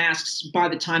got masks by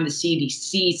the time the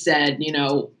CDC said,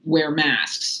 wear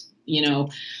masks.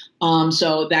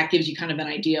 So that gives you kind of an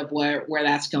idea of where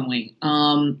that's going.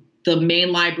 The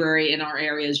main library in our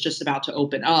area is just about to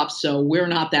open up, so we're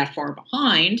not that far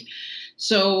behind.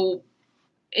 So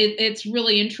it's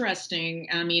really interesting.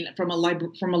 I mean, from a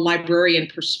librarian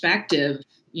perspective,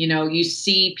 you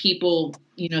see people,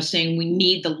 saying we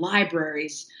need the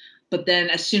libraries, but then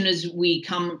as soon as we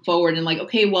come forward and, like,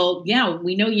 okay, well, yeah,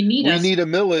 we know you need We us. need a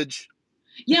millage.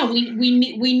 Yeah, we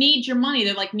need your money.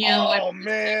 They're like, yeah, the Oh libraries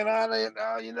man, I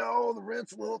didn't know, the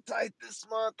rent's a little tight this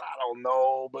month. I don't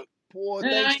know, but boy,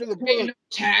 thanks I for the ain't paying book. no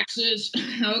taxes.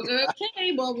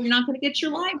 Okay, well, we're not going to get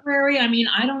your library. I mean,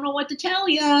 I don't know what to tell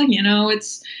you.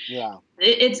 Yeah.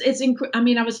 I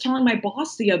mean, I was telling my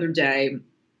boss the other day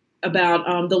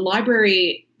about the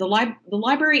library. The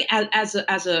library as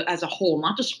a whole,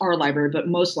 not just our library, but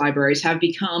most libraries have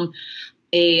become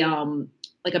a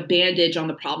like a bandage on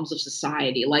the problems of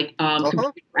society, like Uh-huh.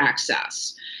 computer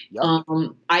access. Yep.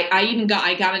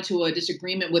 I got into a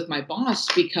disagreement with my boss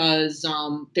because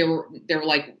they were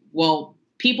like, well,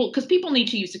 people need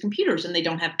to use the computers and they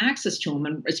don't have access to them,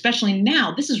 and especially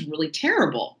now, this is really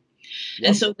terrible. And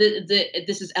Yep. so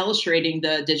this is illustrating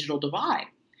the digital divide.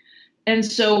 And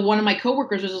so one of my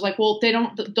coworkers was like, "Well,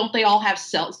 don't they all have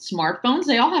smartphones?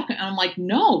 They all have." And I'm like,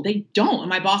 "No, they don't." And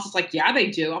my boss is like, "Yeah, they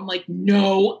do." I'm like,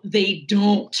 "No, they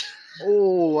don't."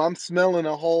 Oh, I'm smelling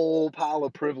a whole pile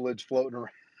of privilege floating around.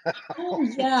 Oh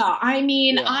yeah, I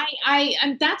mean, Yeah.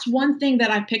 and that's one thing that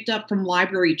I picked up from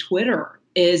library Twitter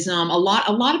is a lot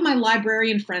of my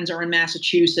librarian friends are in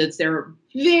Massachusetts. They're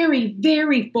very,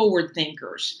 very forward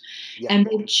thinkers, Yeah. and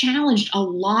they've challenged a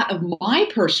lot of my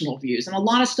personal views and a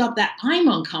lot of stuff that I'm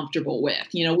uncomfortable with.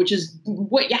 Which is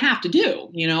what you have to do.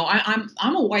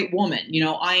 I'm a white woman.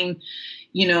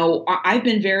 I've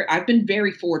been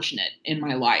very fortunate in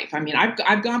my life. I mean,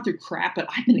 I've gone through crap, but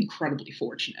I've been incredibly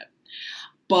fortunate.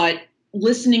 But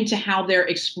listening to how they're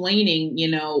explaining,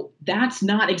 that's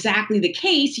not exactly the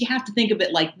case. You have to think of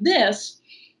it like this.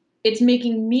 It's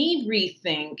making me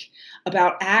rethink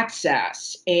about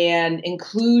access and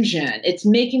inclusion. It's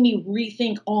making me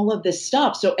rethink all of this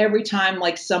stuff. So every time,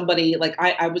 like, somebody, like,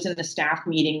 I was in a staff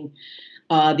meeting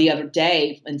the other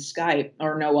day in Skype,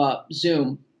 or no,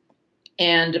 Zoom,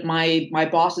 and my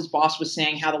boss's boss was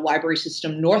saying how the library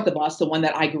system north of us, the one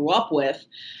that I grew up with,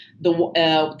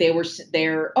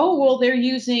 they're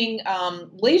using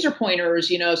laser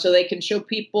pointers, so they can show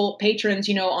patrons,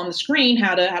 on the screen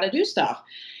how to do stuff.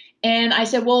 And I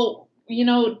said, well,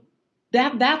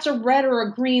 that's a red or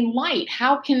a green light.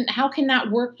 How can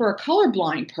that work for a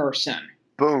colorblind person?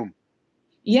 Boom.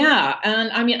 Yeah,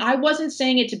 and I mean, I wasn't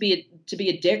saying it to be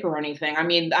a dick or anything. I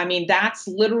mean, that's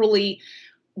literally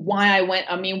why I went.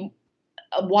 I mean,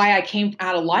 why I came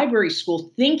out of library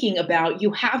school, thinking about,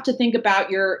 you have to think about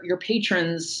your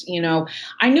patrons.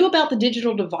 I knew about the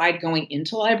digital divide going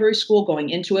into library school, going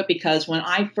into it, because when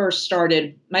I first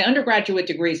started, my undergraduate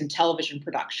degree is in television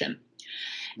production.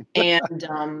 And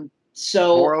More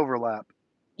so overlap.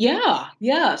 yeah,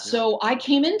 yeah. Yeah. So I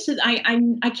came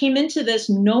into this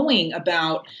knowing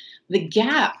about the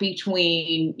gap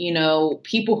between,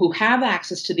 people who have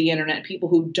access to the internet and people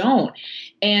who don't.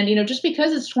 And, just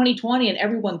because it's 2020 and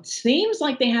everyone seems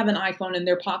like they have an iPhone in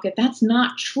their pocket, that's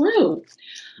not true.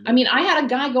 I Nope. mean, I had a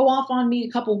guy go off on me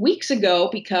a couple weeks ago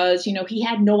because, he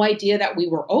had no idea that we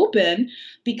were open,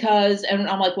 and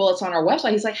I'm like, well, it's on our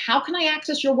website. He's like, how can I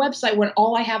access your website when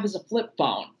all I have is a flip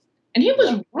phone? And he Yeah.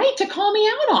 was right to call me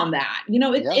out on that.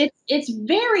 Yeah. It's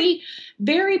very,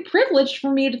 very privileged for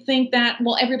me to think that,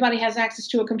 well, everybody has access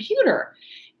to a computer.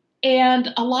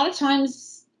 And a lot of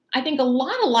times, I think a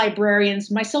lot of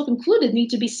librarians, myself included, need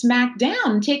to be smacked down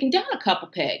and taken down a couple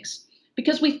pegs,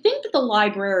 because we think that the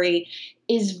library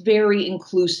is very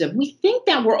inclusive. We think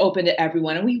that we're open to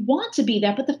everyone and we want to be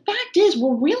that. But the fact is,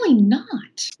 we're really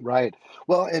not. Right.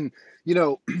 Well, and you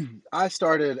know, I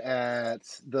started at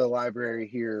the library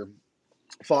here,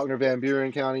 Faulkner Van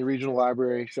Buren County Regional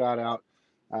Library. Shout out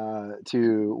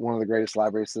to one of the greatest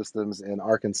library systems in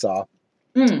Arkansas.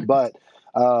 Mm. But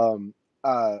um,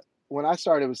 uh, when I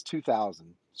started, it was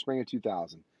 2000, spring of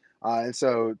 2000. And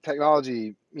so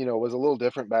technology, was a little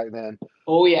different back then.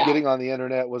 Oh, yeah. Getting on the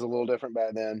internet was a little different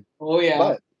back then. Oh, yeah.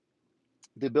 But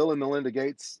the Bill and Melinda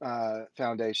Gates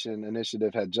Foundation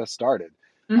initiative had just started.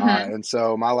 Hmm. And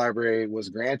so my library was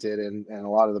granted and a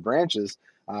lot of the branches.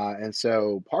 And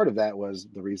so part of that was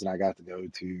the reason I got to go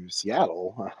to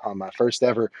Seattle on my first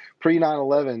ever pre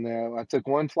 9/11. I took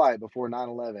one flight before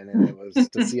 9/11 and it was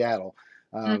to Seattle.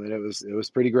 And it was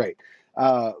pretty great.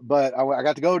 But I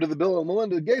got to go to the Bill and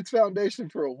Melinda Gates Foundation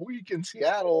for a week in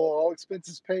Seattle, all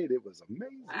expenses paid. It was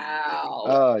amazing.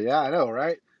 Wow. Yeah, I know,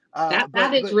 right? That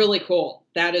But that is really cool.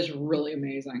 That is really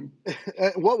amazing.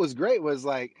 what was great was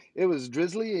like it was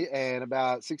drizzly and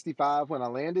about 65 when I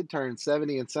landed, turned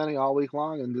 70 and sunny all week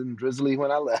long, and then drizzly when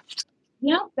I left.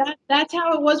 Yeah, that's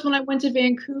how it was when I went to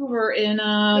Vancouver in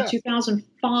Yeah,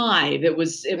 2005. It yeah,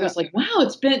 was like, wow,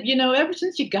 it's been, ever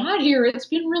since you got here, it's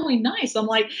been really nice. I'm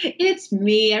like, it's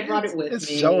me. I brought it with it's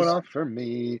showing me. off for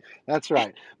me. That's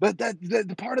right. But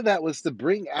the part of that was to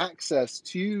bring access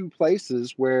to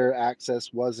places where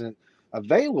access wasn't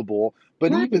available.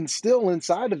 But Right. even still,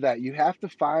 inside of that, you have to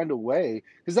find a way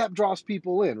because that draws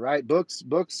people in, right? Books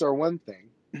are one thing.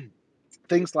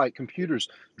 Things like computers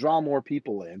draw more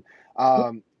people in.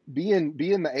 Being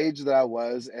the age that I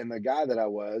was and the guy that I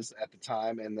was at the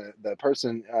time, and the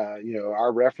person,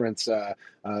 our reference, the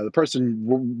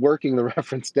person working the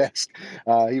reference desk,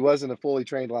 he wasn't a fully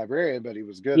trained librarian, but he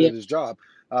was good Yeah. at his job.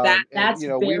 And That's we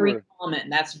very were, common.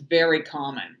 That's very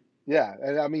common. yeah,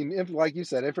 and I mean, like you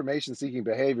said, information seeking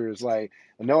behavior is like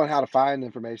knowing how to find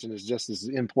information is just as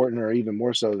important, or even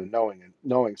more so than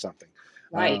knowing something.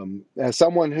 Right. As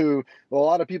someone who, well, a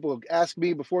lot of people ask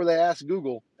me before they ask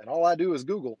Google, and all I do is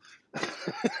Google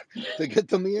to get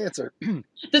them the answer.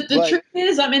 The But truth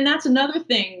is, I mean, that's another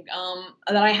thing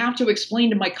that I have to explain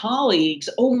to my colleagues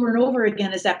over and over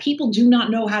again, is that people do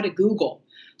not know how to Google.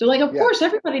 They're like, of yeah, course,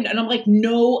 everybody. And I'm like,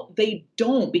 no, they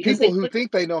don't, because people they who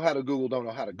think they know how to Google don't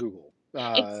know how to Google.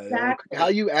 How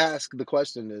exactly. you ask the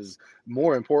question is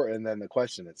more important than the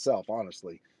question itself,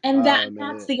 honestly. And that's And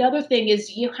the other thing,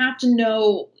 is you have to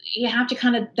know, you have to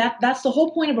kind of, that's the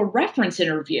whole point of a reference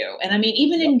interview. And I mean,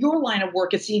 even yep, in your line of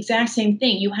work, it's the exact same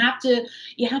thing. You have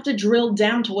to drill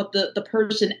down to what the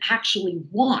person actually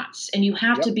wants, and you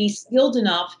have to yep, be skilled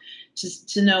enough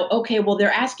to know, okay, well,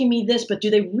 they're asking me this, but do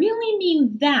they really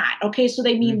mean that? Okay, so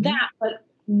they mean hmm that, but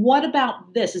what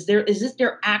about this? Is this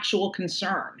their actual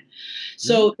concern? hmm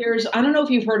So I don't know if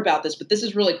you've heard about this, but this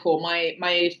is really cool.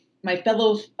 My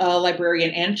fellow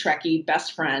librarian and Trekkie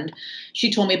best friend,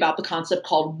 she told me about the concept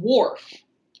called WARF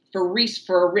for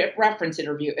a reference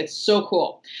interview. It's so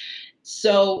cool.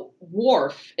 So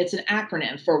WARF, it's an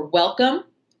acronym for welcome,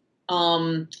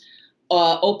 um,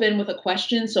 open with a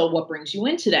question. So what brings you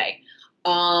in today?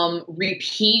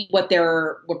 Repeat what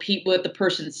the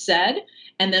person said,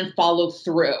 and then follow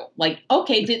through. Like,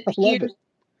 okay, I love it.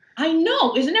 I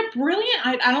know, isn't it brilliant?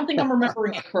 I don't think I'm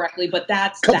remembering it correctly, but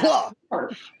that's Kapla!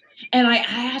 WARF. And I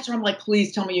asked her, I'm like,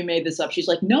 please tell me you made this up. She's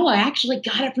like, no, I actually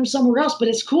got it from somewhere else, but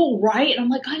it's cool, right? And I'm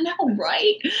like, I know,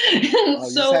 right? And Oh,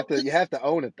 you just have so to you have to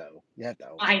own it though. You have to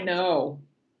own it. I know,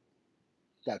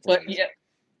 That's but yeah,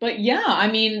 amazing.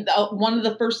 I mean, one of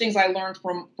the first things I learned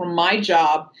from my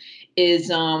job is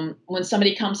when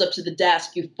somebody comes up to the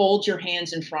desk, you fold your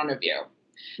hands in front of you.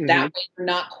 Hmm. That way, you're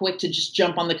not quick to just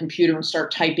jump on the computer and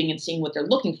start typing and seeing what they're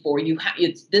looking for.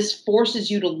 This forces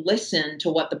you to listen to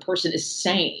what the person is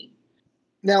saying.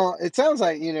 Now, it sounds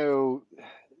like,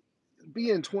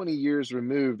 being 20 years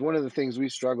removed, one of the things we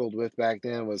struggled with back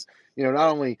then was, not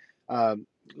only um,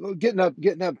 getting up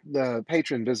the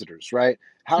patron visitors, right?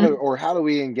 Mhm. How do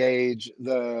we engage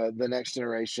the next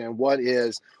generation? What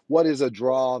is a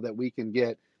draw that we can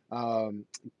get, um,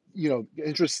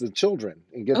 interested children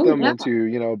and get Oh them yeah,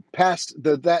 into, past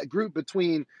that group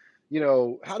between,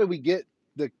 how do we get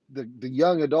the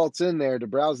young adults in there to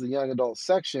browse the young adult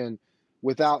section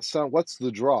without what's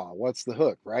the draw? What's the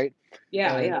hook, right?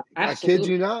 yeah, And yeah, I kid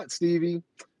absolutely. you not, Stevie,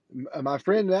 my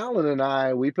friend Alan and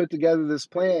I, we put together this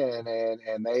plan,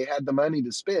 and they had the money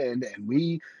to spend, and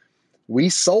we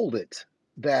sold it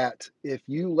that if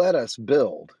you let us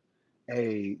build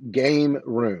a game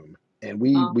room and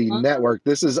we Uh-huh. network,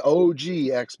 this is OG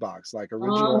Xbox, like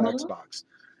original Uh-huh. Xbox,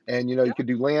 and you Yep. could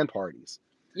do LAN parties.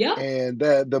 Yep. And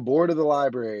the board of the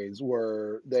libraries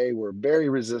were very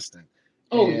resistant,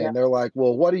 Oh yeah. and they're like,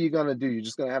 well, what are you going to do? You're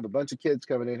just going to have a bunch of kids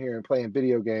coming in here and playing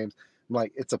video games? I'm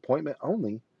like, it's appointment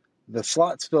only. The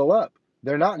slots fill up.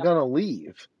 They're not going to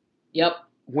leave Yep.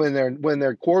 when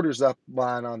their quarters up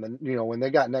line on the, when they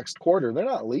got next quarter. They're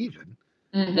not leaving.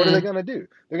 What are they Hmm. going to do?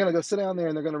 They're going to go sit down there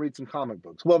and they're going to read some comic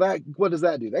books. Well, that what does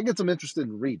that do? That gets them interested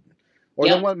in reading. Or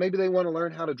then Yep. what? Maybe they want to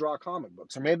learn how to draw comic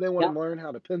books, or maybe they want Yep. to learn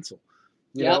how to pencil.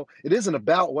 Yep. It isn't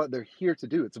about what they're here to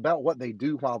do. It's about what they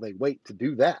do while they wait to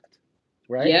do that,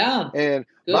 right? Yeah. And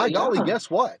Good. by golly, Yeah. guess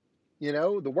what?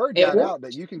 The word It got out that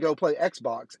works. you can go play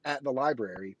Xbox at the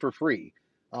library for free.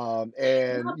 Yeah.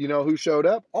 And you know who showed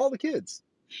up? All the kids.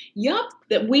 Yep,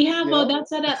 that we have. You know,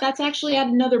 That's actually at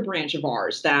another branch of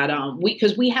ours that we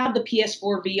because we have the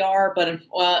PS4 VR, but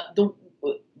the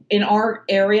in our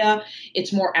area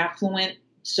it's more affluent,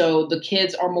 so the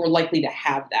kids are more likely to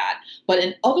have that. But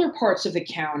in other parts of the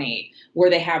county where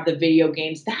they have the video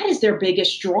games, that is their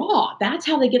biggest draw. That's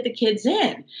how they get the kids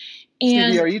in. Stevie,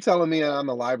 And are you telling me I'm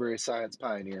a library science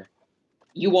pioneer?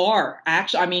 you are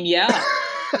actually, I mean, yeah,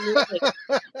 absolutely.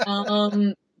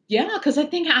 Um, yeah, because I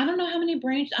don't know how many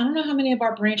I don't know how many of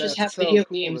our branches That's have so video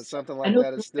cool that games. something I like know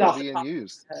that is 3 still off the being top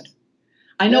used. of my head.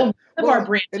 I know Yeah. one of our Well, and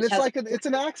branches it's has like it's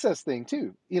an access thing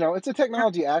too. It's a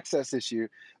technology access issue.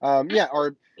 Yeah,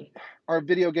 are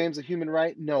video games a human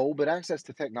right? No, but access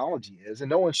to technology is, and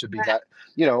no one should be that.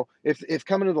 If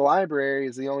coming to the library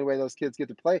is the only way those kids get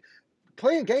to play,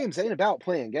 playing games ain't about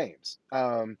playing games.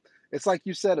 It's like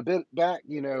you said a bit back.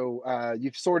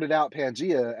 You've sorted out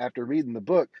Pangea after reading the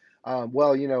book.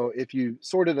 Well, if you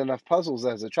sorted enough puzzles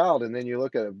as a child, and then you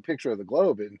look at a picture of the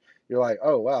globe, and you're like,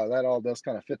 oh wow, that all does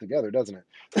kind of fit together, doesn't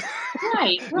it?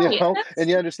 right, right. And That's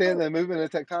you understand the movement of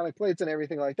tectonic plates and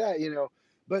everything like that.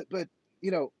 But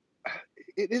you know,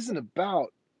 it isn't about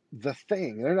the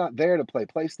thing. They're not there to play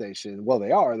PlayStation. Well,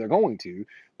 they are. They're going to,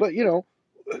 but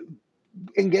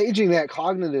engaging that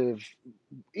cognitive,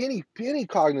 any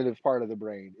cognitive part of the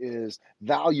brain is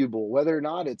valuable, whether or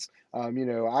not it's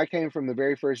I came from the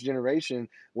very first generation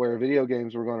where video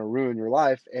games were going to ruin your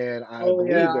life, and I oh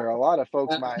believe yeah. there are a lot of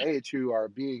folks Yeah. my age who are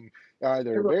being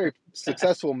either very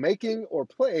successful making or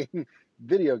playing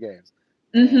video games.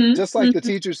 Mm-hmm. Just like the Mm-hmm.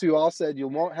 teachers who all said you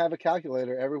won't have a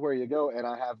calculator everywhere you go, and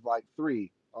I have like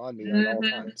three on me at all Mm-hmm.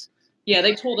 times. Yeah,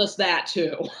 they told us that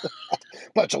too.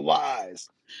 Bunch of lies.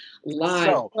 Lies.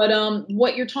 So But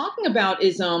what you're talking about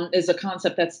is a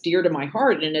concept that's dear to my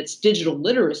heart, and it's digital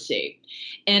literacy.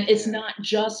 And it's yeah. not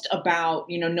just about,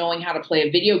 knowing how to play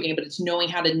a video game, but it's knowing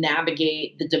how to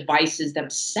navigate the devices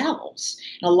themselves.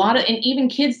 And and even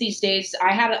kids these days,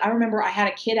 I remember I had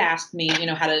a kid ask me,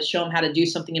 how to show him how to do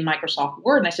something in Microsoft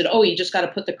Word. And I said, "Oh, you just got to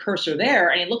put the cursor there."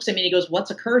 And he looks at me and he goes,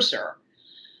 "What's a cursor?"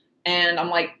 And I'm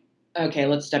like, okay,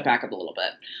 let's step back up a little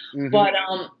bit.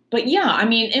 Hmm. But yeah, I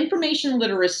mean, information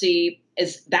literacy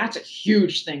that's a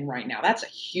huge thing right now. That's a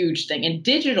huge thing. And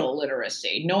digital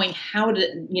literacy, knowing how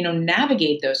to,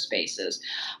 navigate those spaces.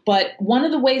 But one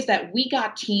of the ways that we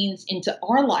got teens into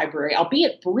our library,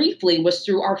 albeit briefly, was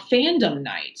through our fandom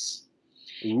nights.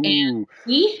 And Ooh.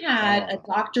 we had a Ah.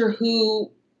 Doctor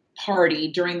Who party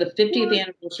during the 50th What?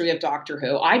 anniversary of Doctor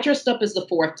Who. I dressed up as the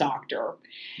fourth Doctor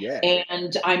Yeah.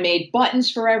 and I made buttons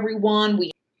for everyone.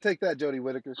 Take that, Jodie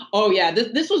Whittaker. Oh yeah,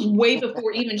 this was way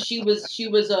before even she was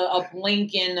a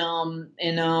blink in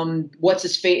what's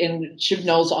his face in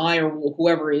Chibnall's Eye or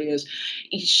whoever he is.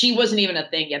 She wasn't even a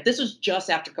thing yet. This was just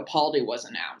after Capaldi was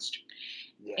announced.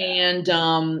 Yeah.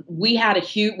 And we had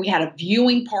a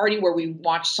viewing party where we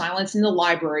watched Silence in the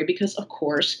Library because, of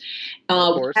course,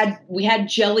 Of we course. had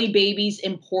Jelly Babies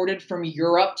imported from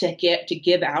Europe to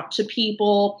give out to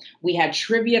people. We had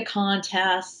trivia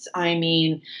contests. I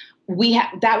mean,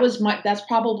 that's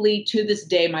probably to this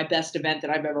day my best event that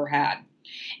I've ever had.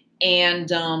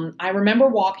 And I remember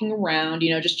walking around,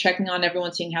 just checking on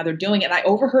everyone, seeing how they're doing. And I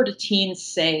overheard a teen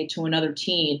say to another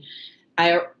teen,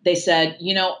 they said,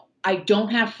 I don't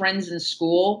have friends in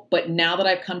school, but now that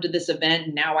I've come to this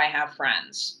event, now I have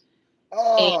friends. And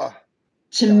Oh,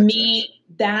 to gotcha. me,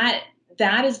 that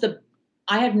is the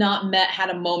I have not had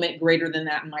a moment greater than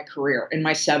that in my career, in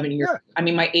my 7 years. Yeah. I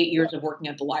mean, my 8 years Yeah. of working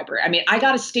at the library. I mean, I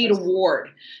got a state That's award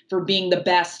for being the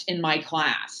best in my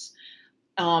class,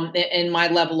 in my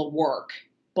level of work.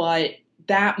 But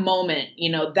that moment,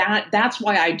 that's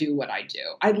why I do what I do.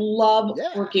 I love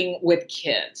yeah. working with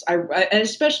kids, and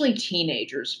especially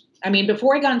teenagers. I mean,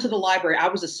 before I got into the library, I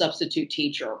was a substitute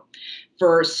teacher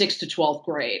for 6th to 12th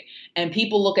grade. And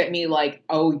people look at me like,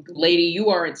 oh, lady, you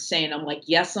are insane. I'm like,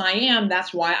 yes, I am.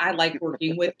 That's why I like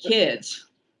working with kids.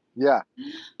 Yeah.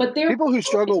 But they're People who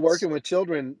struggle kids. working with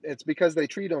children, it's because they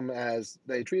treat them as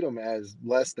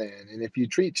less than. And if you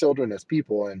treat children as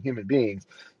people and human beings,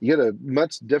 you get a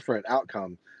much different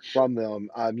outcome from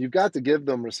them. You've got to give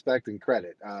them respect and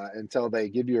credit until they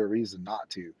give you a reason not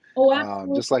to, Oh,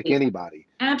 just like absolutely. anybody.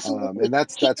 Absolutely. And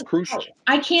that's crucial.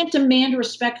 I can't demand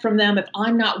respect from them if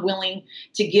I'm not willing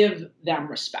to give them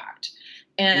respect.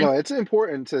 And No, it's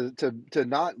important to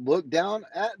not look down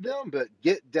at them, but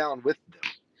get down with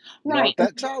them. right. If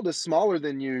that child is smaller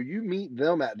than you meet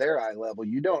them at their eye level.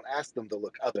 You don't ask them to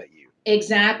look up at you.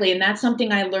 Exactly. And that's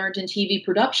something I learned in TV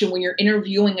production. When you're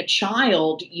interviewing a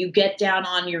child, you get down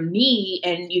on your knee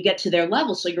and you get to their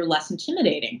level so you're less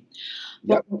intimidating.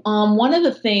 But Yep. one of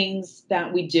the things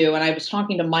that we do, and I was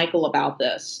talking to Michael about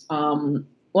this,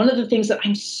 one of the things that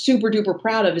I'm super duper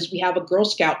proud of is we have a Girl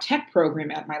Scout tech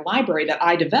program at my library that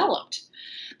I developed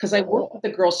because I worked with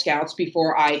Cool. the Girl Scouts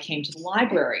before I came to the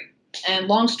library. And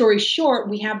long story short,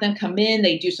 we have them come in,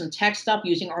 they do some tech stuff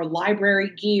using our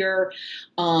library gear,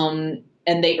 and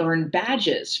they earn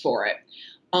badges for it.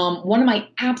 One of my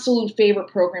absolute favorite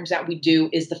programs that we do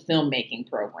is the filmmaking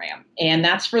program, and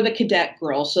that's for the cadet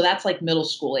girls. So that's like middle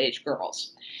school age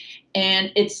girls.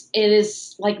 And it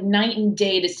is like night and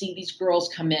day to see these girls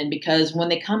come in because when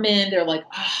they come in, they're like,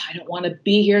 oh, I don't want to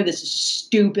be here. This is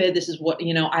stupid. This is what,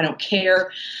 I don't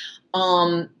care.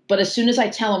 But as soon as I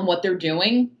tell them what they're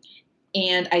doing,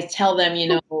 and I tell them,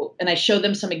 and I show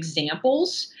them some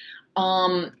examples.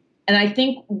 And I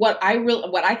think what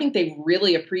I think they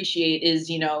really appreciate is,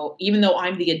 even though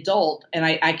I'm the adult and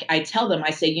I tell them,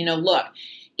 I say, look,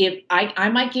 if I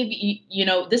might give you,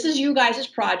 this is you guys'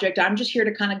 project. I'm just here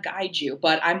to kind of guide you,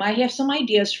 but I might have some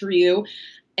ideas for you.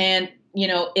 And,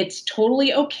 it's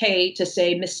totally okay to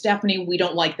say, Miss Stephanie, we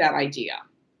don't like that idea.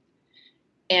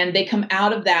 And they come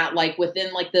out of that like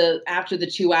within like after the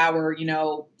 2 hour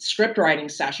script writing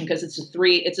session because it's a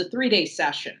 3 day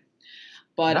session,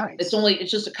 but Nice.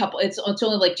 it's just a couple, it's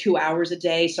only like 2 hours a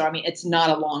day, so I mean it's not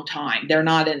a long time, they're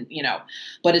not in,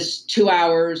 but it's 2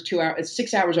 hours, it's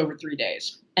 6 hours over 3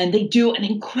 days, and they do an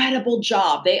incredible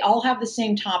job. They all have the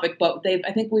same topic, but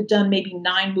I think we've done maybe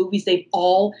 9 movies. They've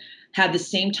all had the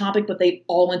same topic, but they've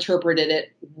all interpreted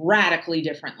it radically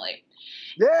differently.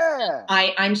 Yeah.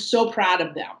 I'm so proud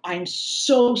of them. I'm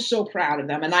so, so proud of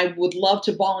them. And I would love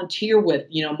to volunteer with,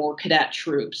 more cadet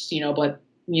troops, but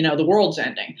the world's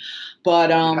ending. But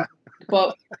Yeah.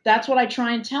 but that's what I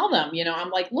try and tell them. I'm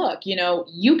like, look,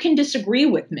 you can disagree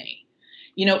with me.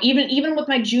 Even with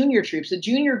my junior troops, the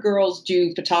junior girls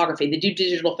do photography, they do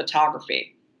digital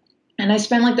photography. And I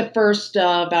spend like the first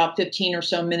about 15 or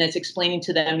so minutes explaining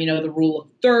to them, the rule of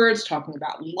thirds, talking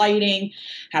about lighting,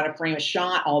 how to frame a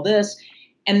shot, all this.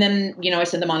 And then, I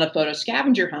send them on a photo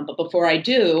scavenger hunt. But before I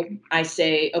do, I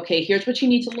say, okay, here's what you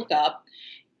need to look up.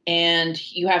 And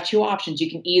you have two options.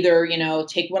 You can either,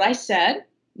 take what I said,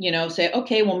 say,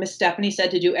 okay, well, Miss Stephanie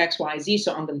said to do X, Y, Z,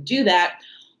 so I'm going to do that.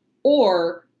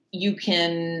 Or you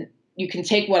can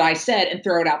take what I said and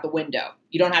throw it out the window.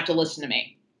 You don't have to listen to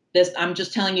me. I'm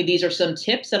just telling you, these are some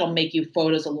tips that'll make you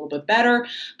photos a little bit better.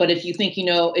 But if you think,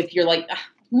 if you're like,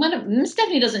 Miss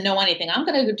Stephanie doesn't know anything, I'm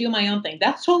going to do my own thing,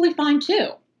 that's totally fine too.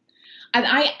 And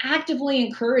I actively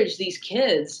encourage these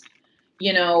kids,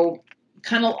 you know,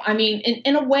 kind of, I mean,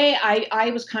 in a way,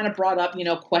 I was kind of brought up,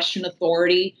 question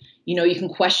authority. You can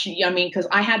question, I mean, because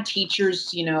I had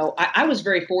teachers, I was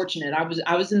very fortunate.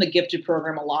 I was in the gifted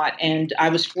program a lot, and I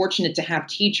was fortunate to have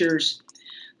teachers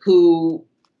who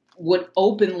would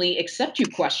openly accept you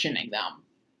questioning them.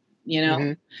 you know?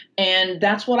 Hmm. And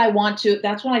that's what I want to,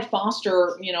 that's what I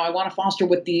foster, I want to foster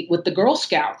with the Girl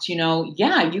Scouts,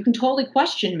 yeah, you can totally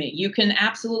question me. You can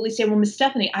absolutely say, well, Miss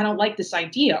Stephanie, I don't like this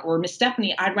idea, or Miss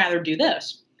Stephanie, I'd rather do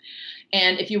this.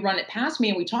 And if you run it past me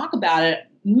and we talk about it,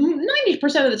 90%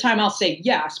 of the time I'll say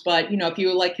yes. But, if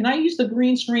you're like, can I use the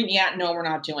green screen? Yeah, no, we're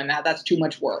not doing that. That's too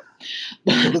much work.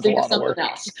 It is a Think of lot of something work.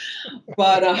 else.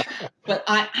 But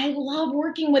I love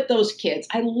working with those kids.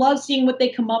 I love seeing what they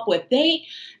come up with. They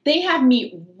have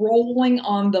me rolling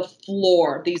on the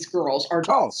floor. These girls are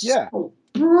Oh, just yeah, so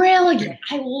brilliant.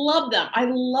 I love them. I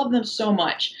love them so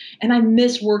much. And I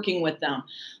miss working with them.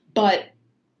 But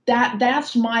that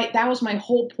was my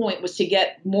whole point, was to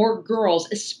get more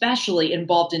girls especially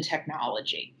involved in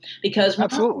technology, because when I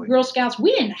was in absolutely. Girl Scouts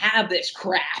we didn't have this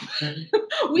crap.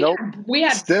 Nope. We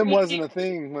had STEM braiding. wasn't a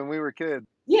thing when we were kids.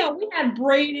 Yeah, we had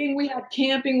braiding, we had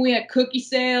camping, we had cookie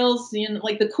sales, and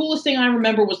like the coolest thing I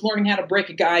remember was learning how to break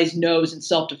a guy's nose in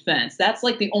self-defense. That's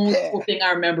like the only cool Yeah. thing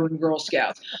I remember in Girl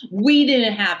Scouts. We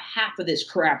didn't have half of this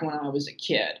crap when I was a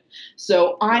kid.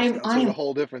 So Girl i'm Scouts was a i'm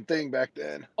whole different thing back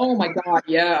then. oh my god,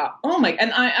 yeah, oh my,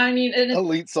 and I mean, and it's,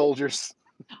 Elite soldiers.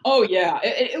 oh yeah,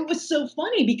 it was so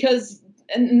funny because,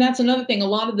 and that's another thing. A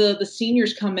lot of the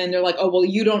seniors come in, they're like, "Oh, well,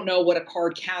 you don't know what a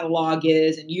card catalog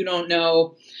is, and you don't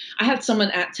know." I had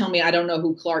someone tell me I don't know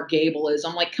who Clark Gable is.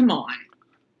 I'm like, "Come on,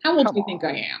 how old do Come you think I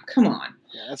on. am? Come on."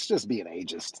 Yeah, that's just being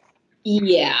ageist.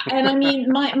 Yeah, and I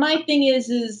mean, my thing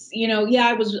is,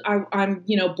 yeah, I'm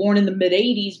born in the mid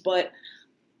 '80s, but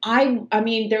I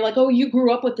mean, they're like, "Oh, you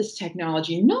grew up with this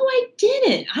technology." No, I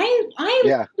didn't. I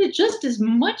Yeah, loved it just as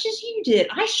much as you did.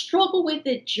 I struggle with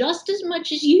it just as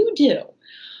much as you do.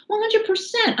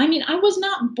 100%. I mean, I was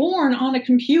not born on a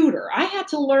computer. I had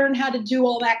to learn how to do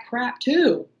all that crap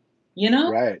too, you know?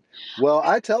 right. Well,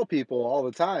 I tell people all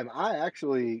the time, I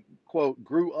actually, quote,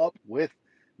 grew up with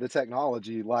the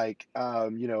technology. Like,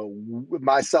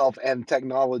 myself and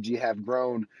technology have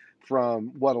grown from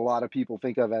what a lot of people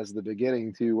think of as the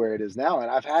beginning to where it is now. And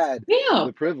I've had Yeah.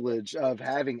 the privilege of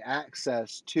having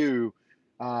access to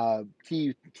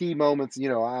key moments.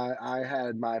 I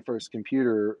had my first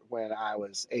computer when I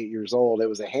was 8 years old. It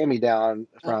was a hand me down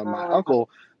from my Uh, uncle,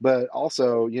 but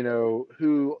also,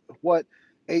 what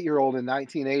 8 year old in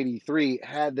 1983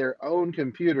 had their own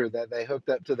computer that they hooked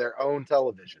up to their own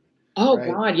television, oh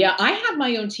right? God, yeah. I had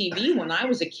my own TV when I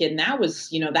was a kid, and that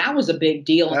was a big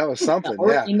deal That was in the something,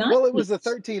 yeah. early Well, it was a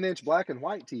 90s. 13-inch black and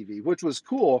white TV, which was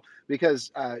cool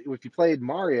because if you played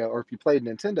Mario or if you played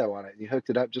Nintendo on it and you hooked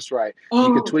it up just right,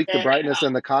 you could Oh tweak the yeah. brightness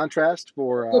and the contrast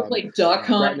for Go play Duck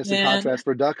Hunt, brightness and man. contrast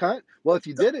for Duck Hunt. Well, if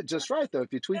you did it just right, though,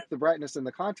 if you tweaked the brightness and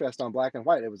the contrast on black and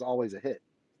white, it was always a hit.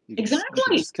 You could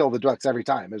Exactly. just kill the ducks every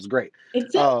time. It was great. Um,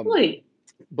 Exactly.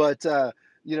 but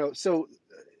so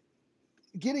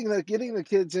getting the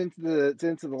kids into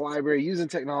the library using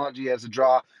technology as a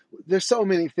draw, there's so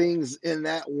many things in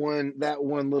that one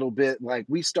little bit. Like,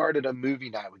 we started a movie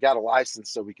night, we got a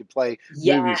license so we could play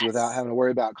movies without Yes. having to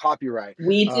worry about copyright.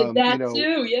 We did that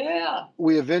too. Yeah.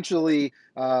 We eventually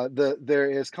there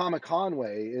is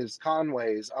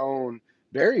Conway's own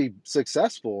very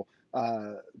successful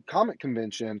uh, comic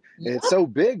convention. It's Yep. so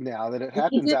big now that it We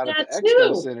happens did out at the that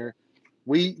expo too. center.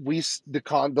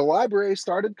 The library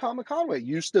started Comic Conway. It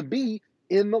used to be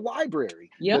in the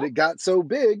library, Yep. but it got so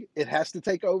big it has to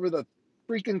take over the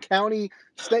freaking county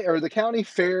state or the county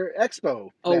fair expo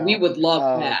Oh, we now. would love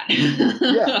uh,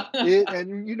 yeah,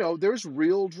 that. there's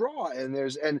real draw,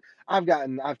 and I've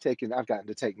gotten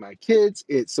to take my kids.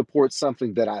 It supports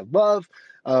something that I love.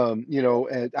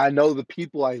 And I know the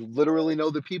people. I literally know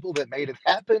the people that made it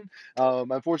happen.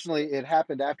 Unfortunately, it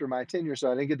happened after my tenure,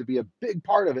 so I didn't get to be a big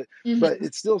part of it. But Mhm.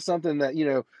 it's still something that,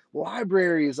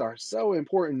 libraries are so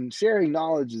important. Sharing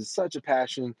knowledge is such a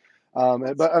passion.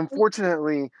 But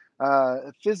unfortunately,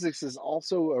 physics is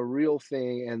also a real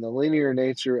thing, and the linear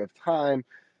nature of time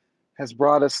has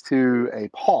brought us to a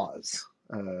pause.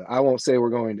 I won't say we're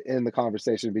going to end the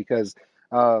conversation because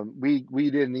we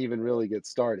didn't even really get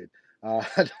started. I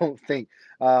don't think,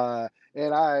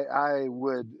 and I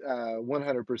would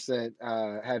 100%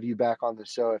 have you back on the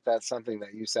show if that's something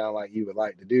that you sound like you would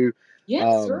like to do. Yes,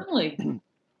 Um, certainly.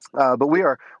 but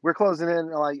we're closing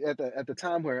in, like, at the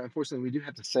time where unfortunately we do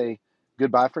have to say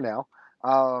goodbye for now.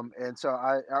 And so,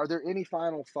 are there any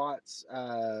final thoughts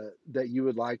that you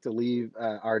would like to leave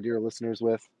our dear listeners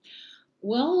with?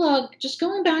 Well, just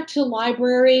going back to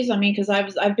libraries, I mean, because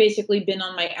I've basically been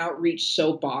on my outreach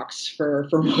soapbox for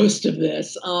most of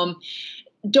this.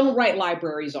 Don't write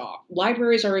libraries off.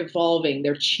 Libraries are evolving,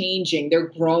 they're changing, they're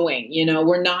growing.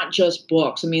 We're not just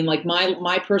books. I mean, like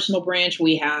my personal branch,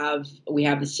 we have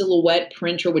the Silhouette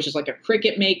printer, which is like a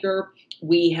Cricut maker.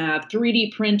 We have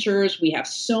 3D printers. We have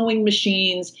sewing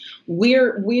machines. We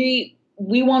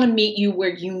want to meet you where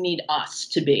you need us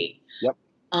to be. Yep.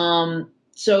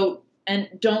 So and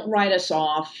don't write us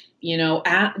off.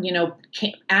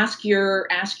 Ask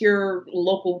your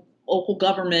local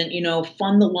government.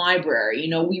 Fund the library.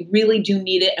 We really do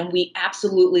need it, and we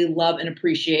absolutely love and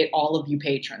appreciate all of you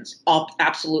patrons.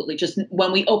 Absolutely. Just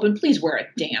when we open, please wear a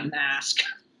damn mask.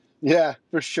 Yeah,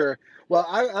 for sure. Well,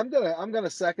 I'm gonna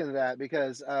second that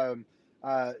because I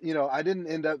didn't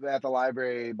end up at the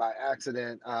library by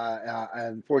accident.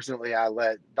 Unfortunately, I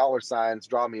let dollar signs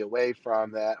draw me away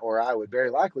from that, or I would very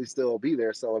likely still be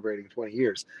there celebrating 20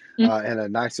 years and a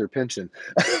nicer pension.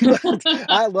 But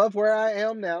I love where I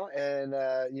am now, and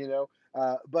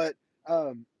but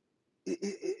um,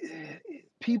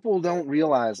 people don't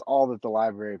realize all that the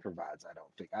library provides. I don't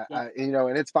think Yeah.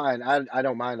 and it's fine. I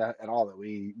don't mind at all that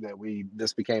we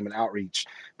this became an outreach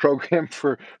program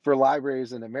for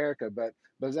libraries in America. But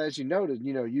as you noted,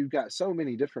 you've got so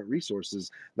many different resources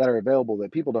that are available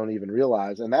that people don't even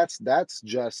realize, and that's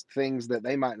just things that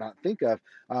they might not think of.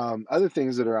 Other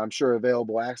things that are, I'm sure,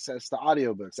 available: access to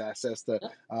audiobooks, access to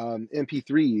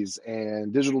MP3s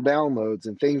and digital downloads,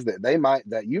 and things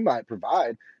that you might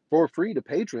provide for free to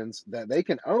patrons that they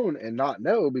can own and not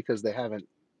know because they haven't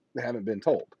been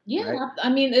told, Yeah, right? I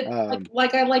mean, it like Um,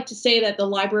 like I like to say that the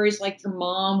library is like your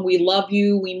mom. We love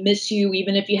you. We miss you.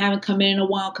 Even if you haven't come in a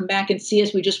while, come back and see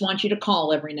us. We just want you to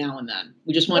call every now and then.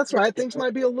 We just want that's you to right. Things visit.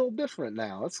 might be a little different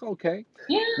now. It's okay.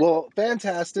 Yeah. Well,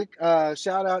 fantastic.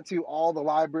 Shout out to all the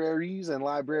libraries and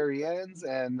librarians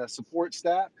and the support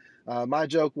staff. My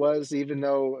joke was, even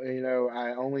though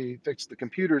I only fixed the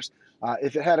computers,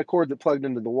 if it had a cord that plugged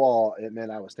into the wall, it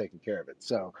meant I was taking care of it.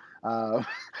 So, uh,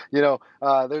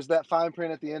 there's that fine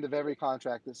print at the end of every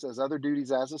contract that says "other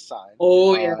duties as assigned,"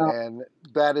 Oh yeah. and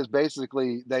that is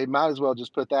basically, they might as well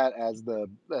just put that as the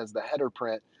header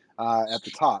print at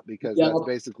the top, because that's Yep.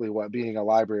 basically what being a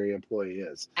library employee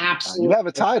is. You have a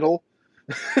Absolutely. title,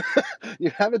 you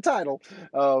have a title,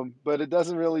 but it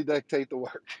doesn't really dictate the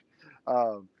work.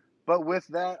 Um, but with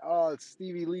that,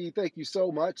 Stevie Lee, thank you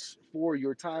so much for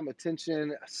your time,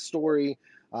 attention, story,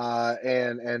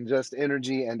 and just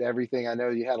energy and everything. I know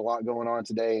you had a lot going on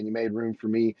today, and you made room for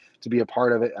me to be a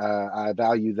part of it. I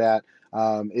value that.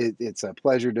 It's a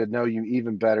pleasure to know you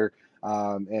even better.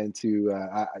 And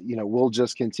to we'll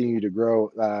just continue to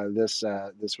grow this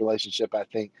relationship. I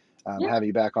think Yeah. have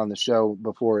you back on the show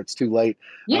before it's too late.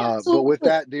 Yeah. But with Absolutely.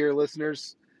 that, dear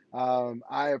listeners,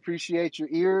 I appreciate your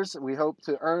ears. We hope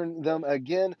to earn them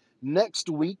again next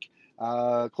week.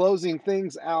 Closing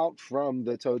things out from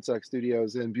the Toad Suck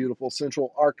Studios in beautiful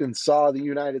Central Arkansas, the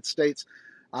United States.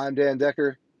 I'm Dan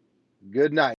Decker.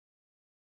 Good night.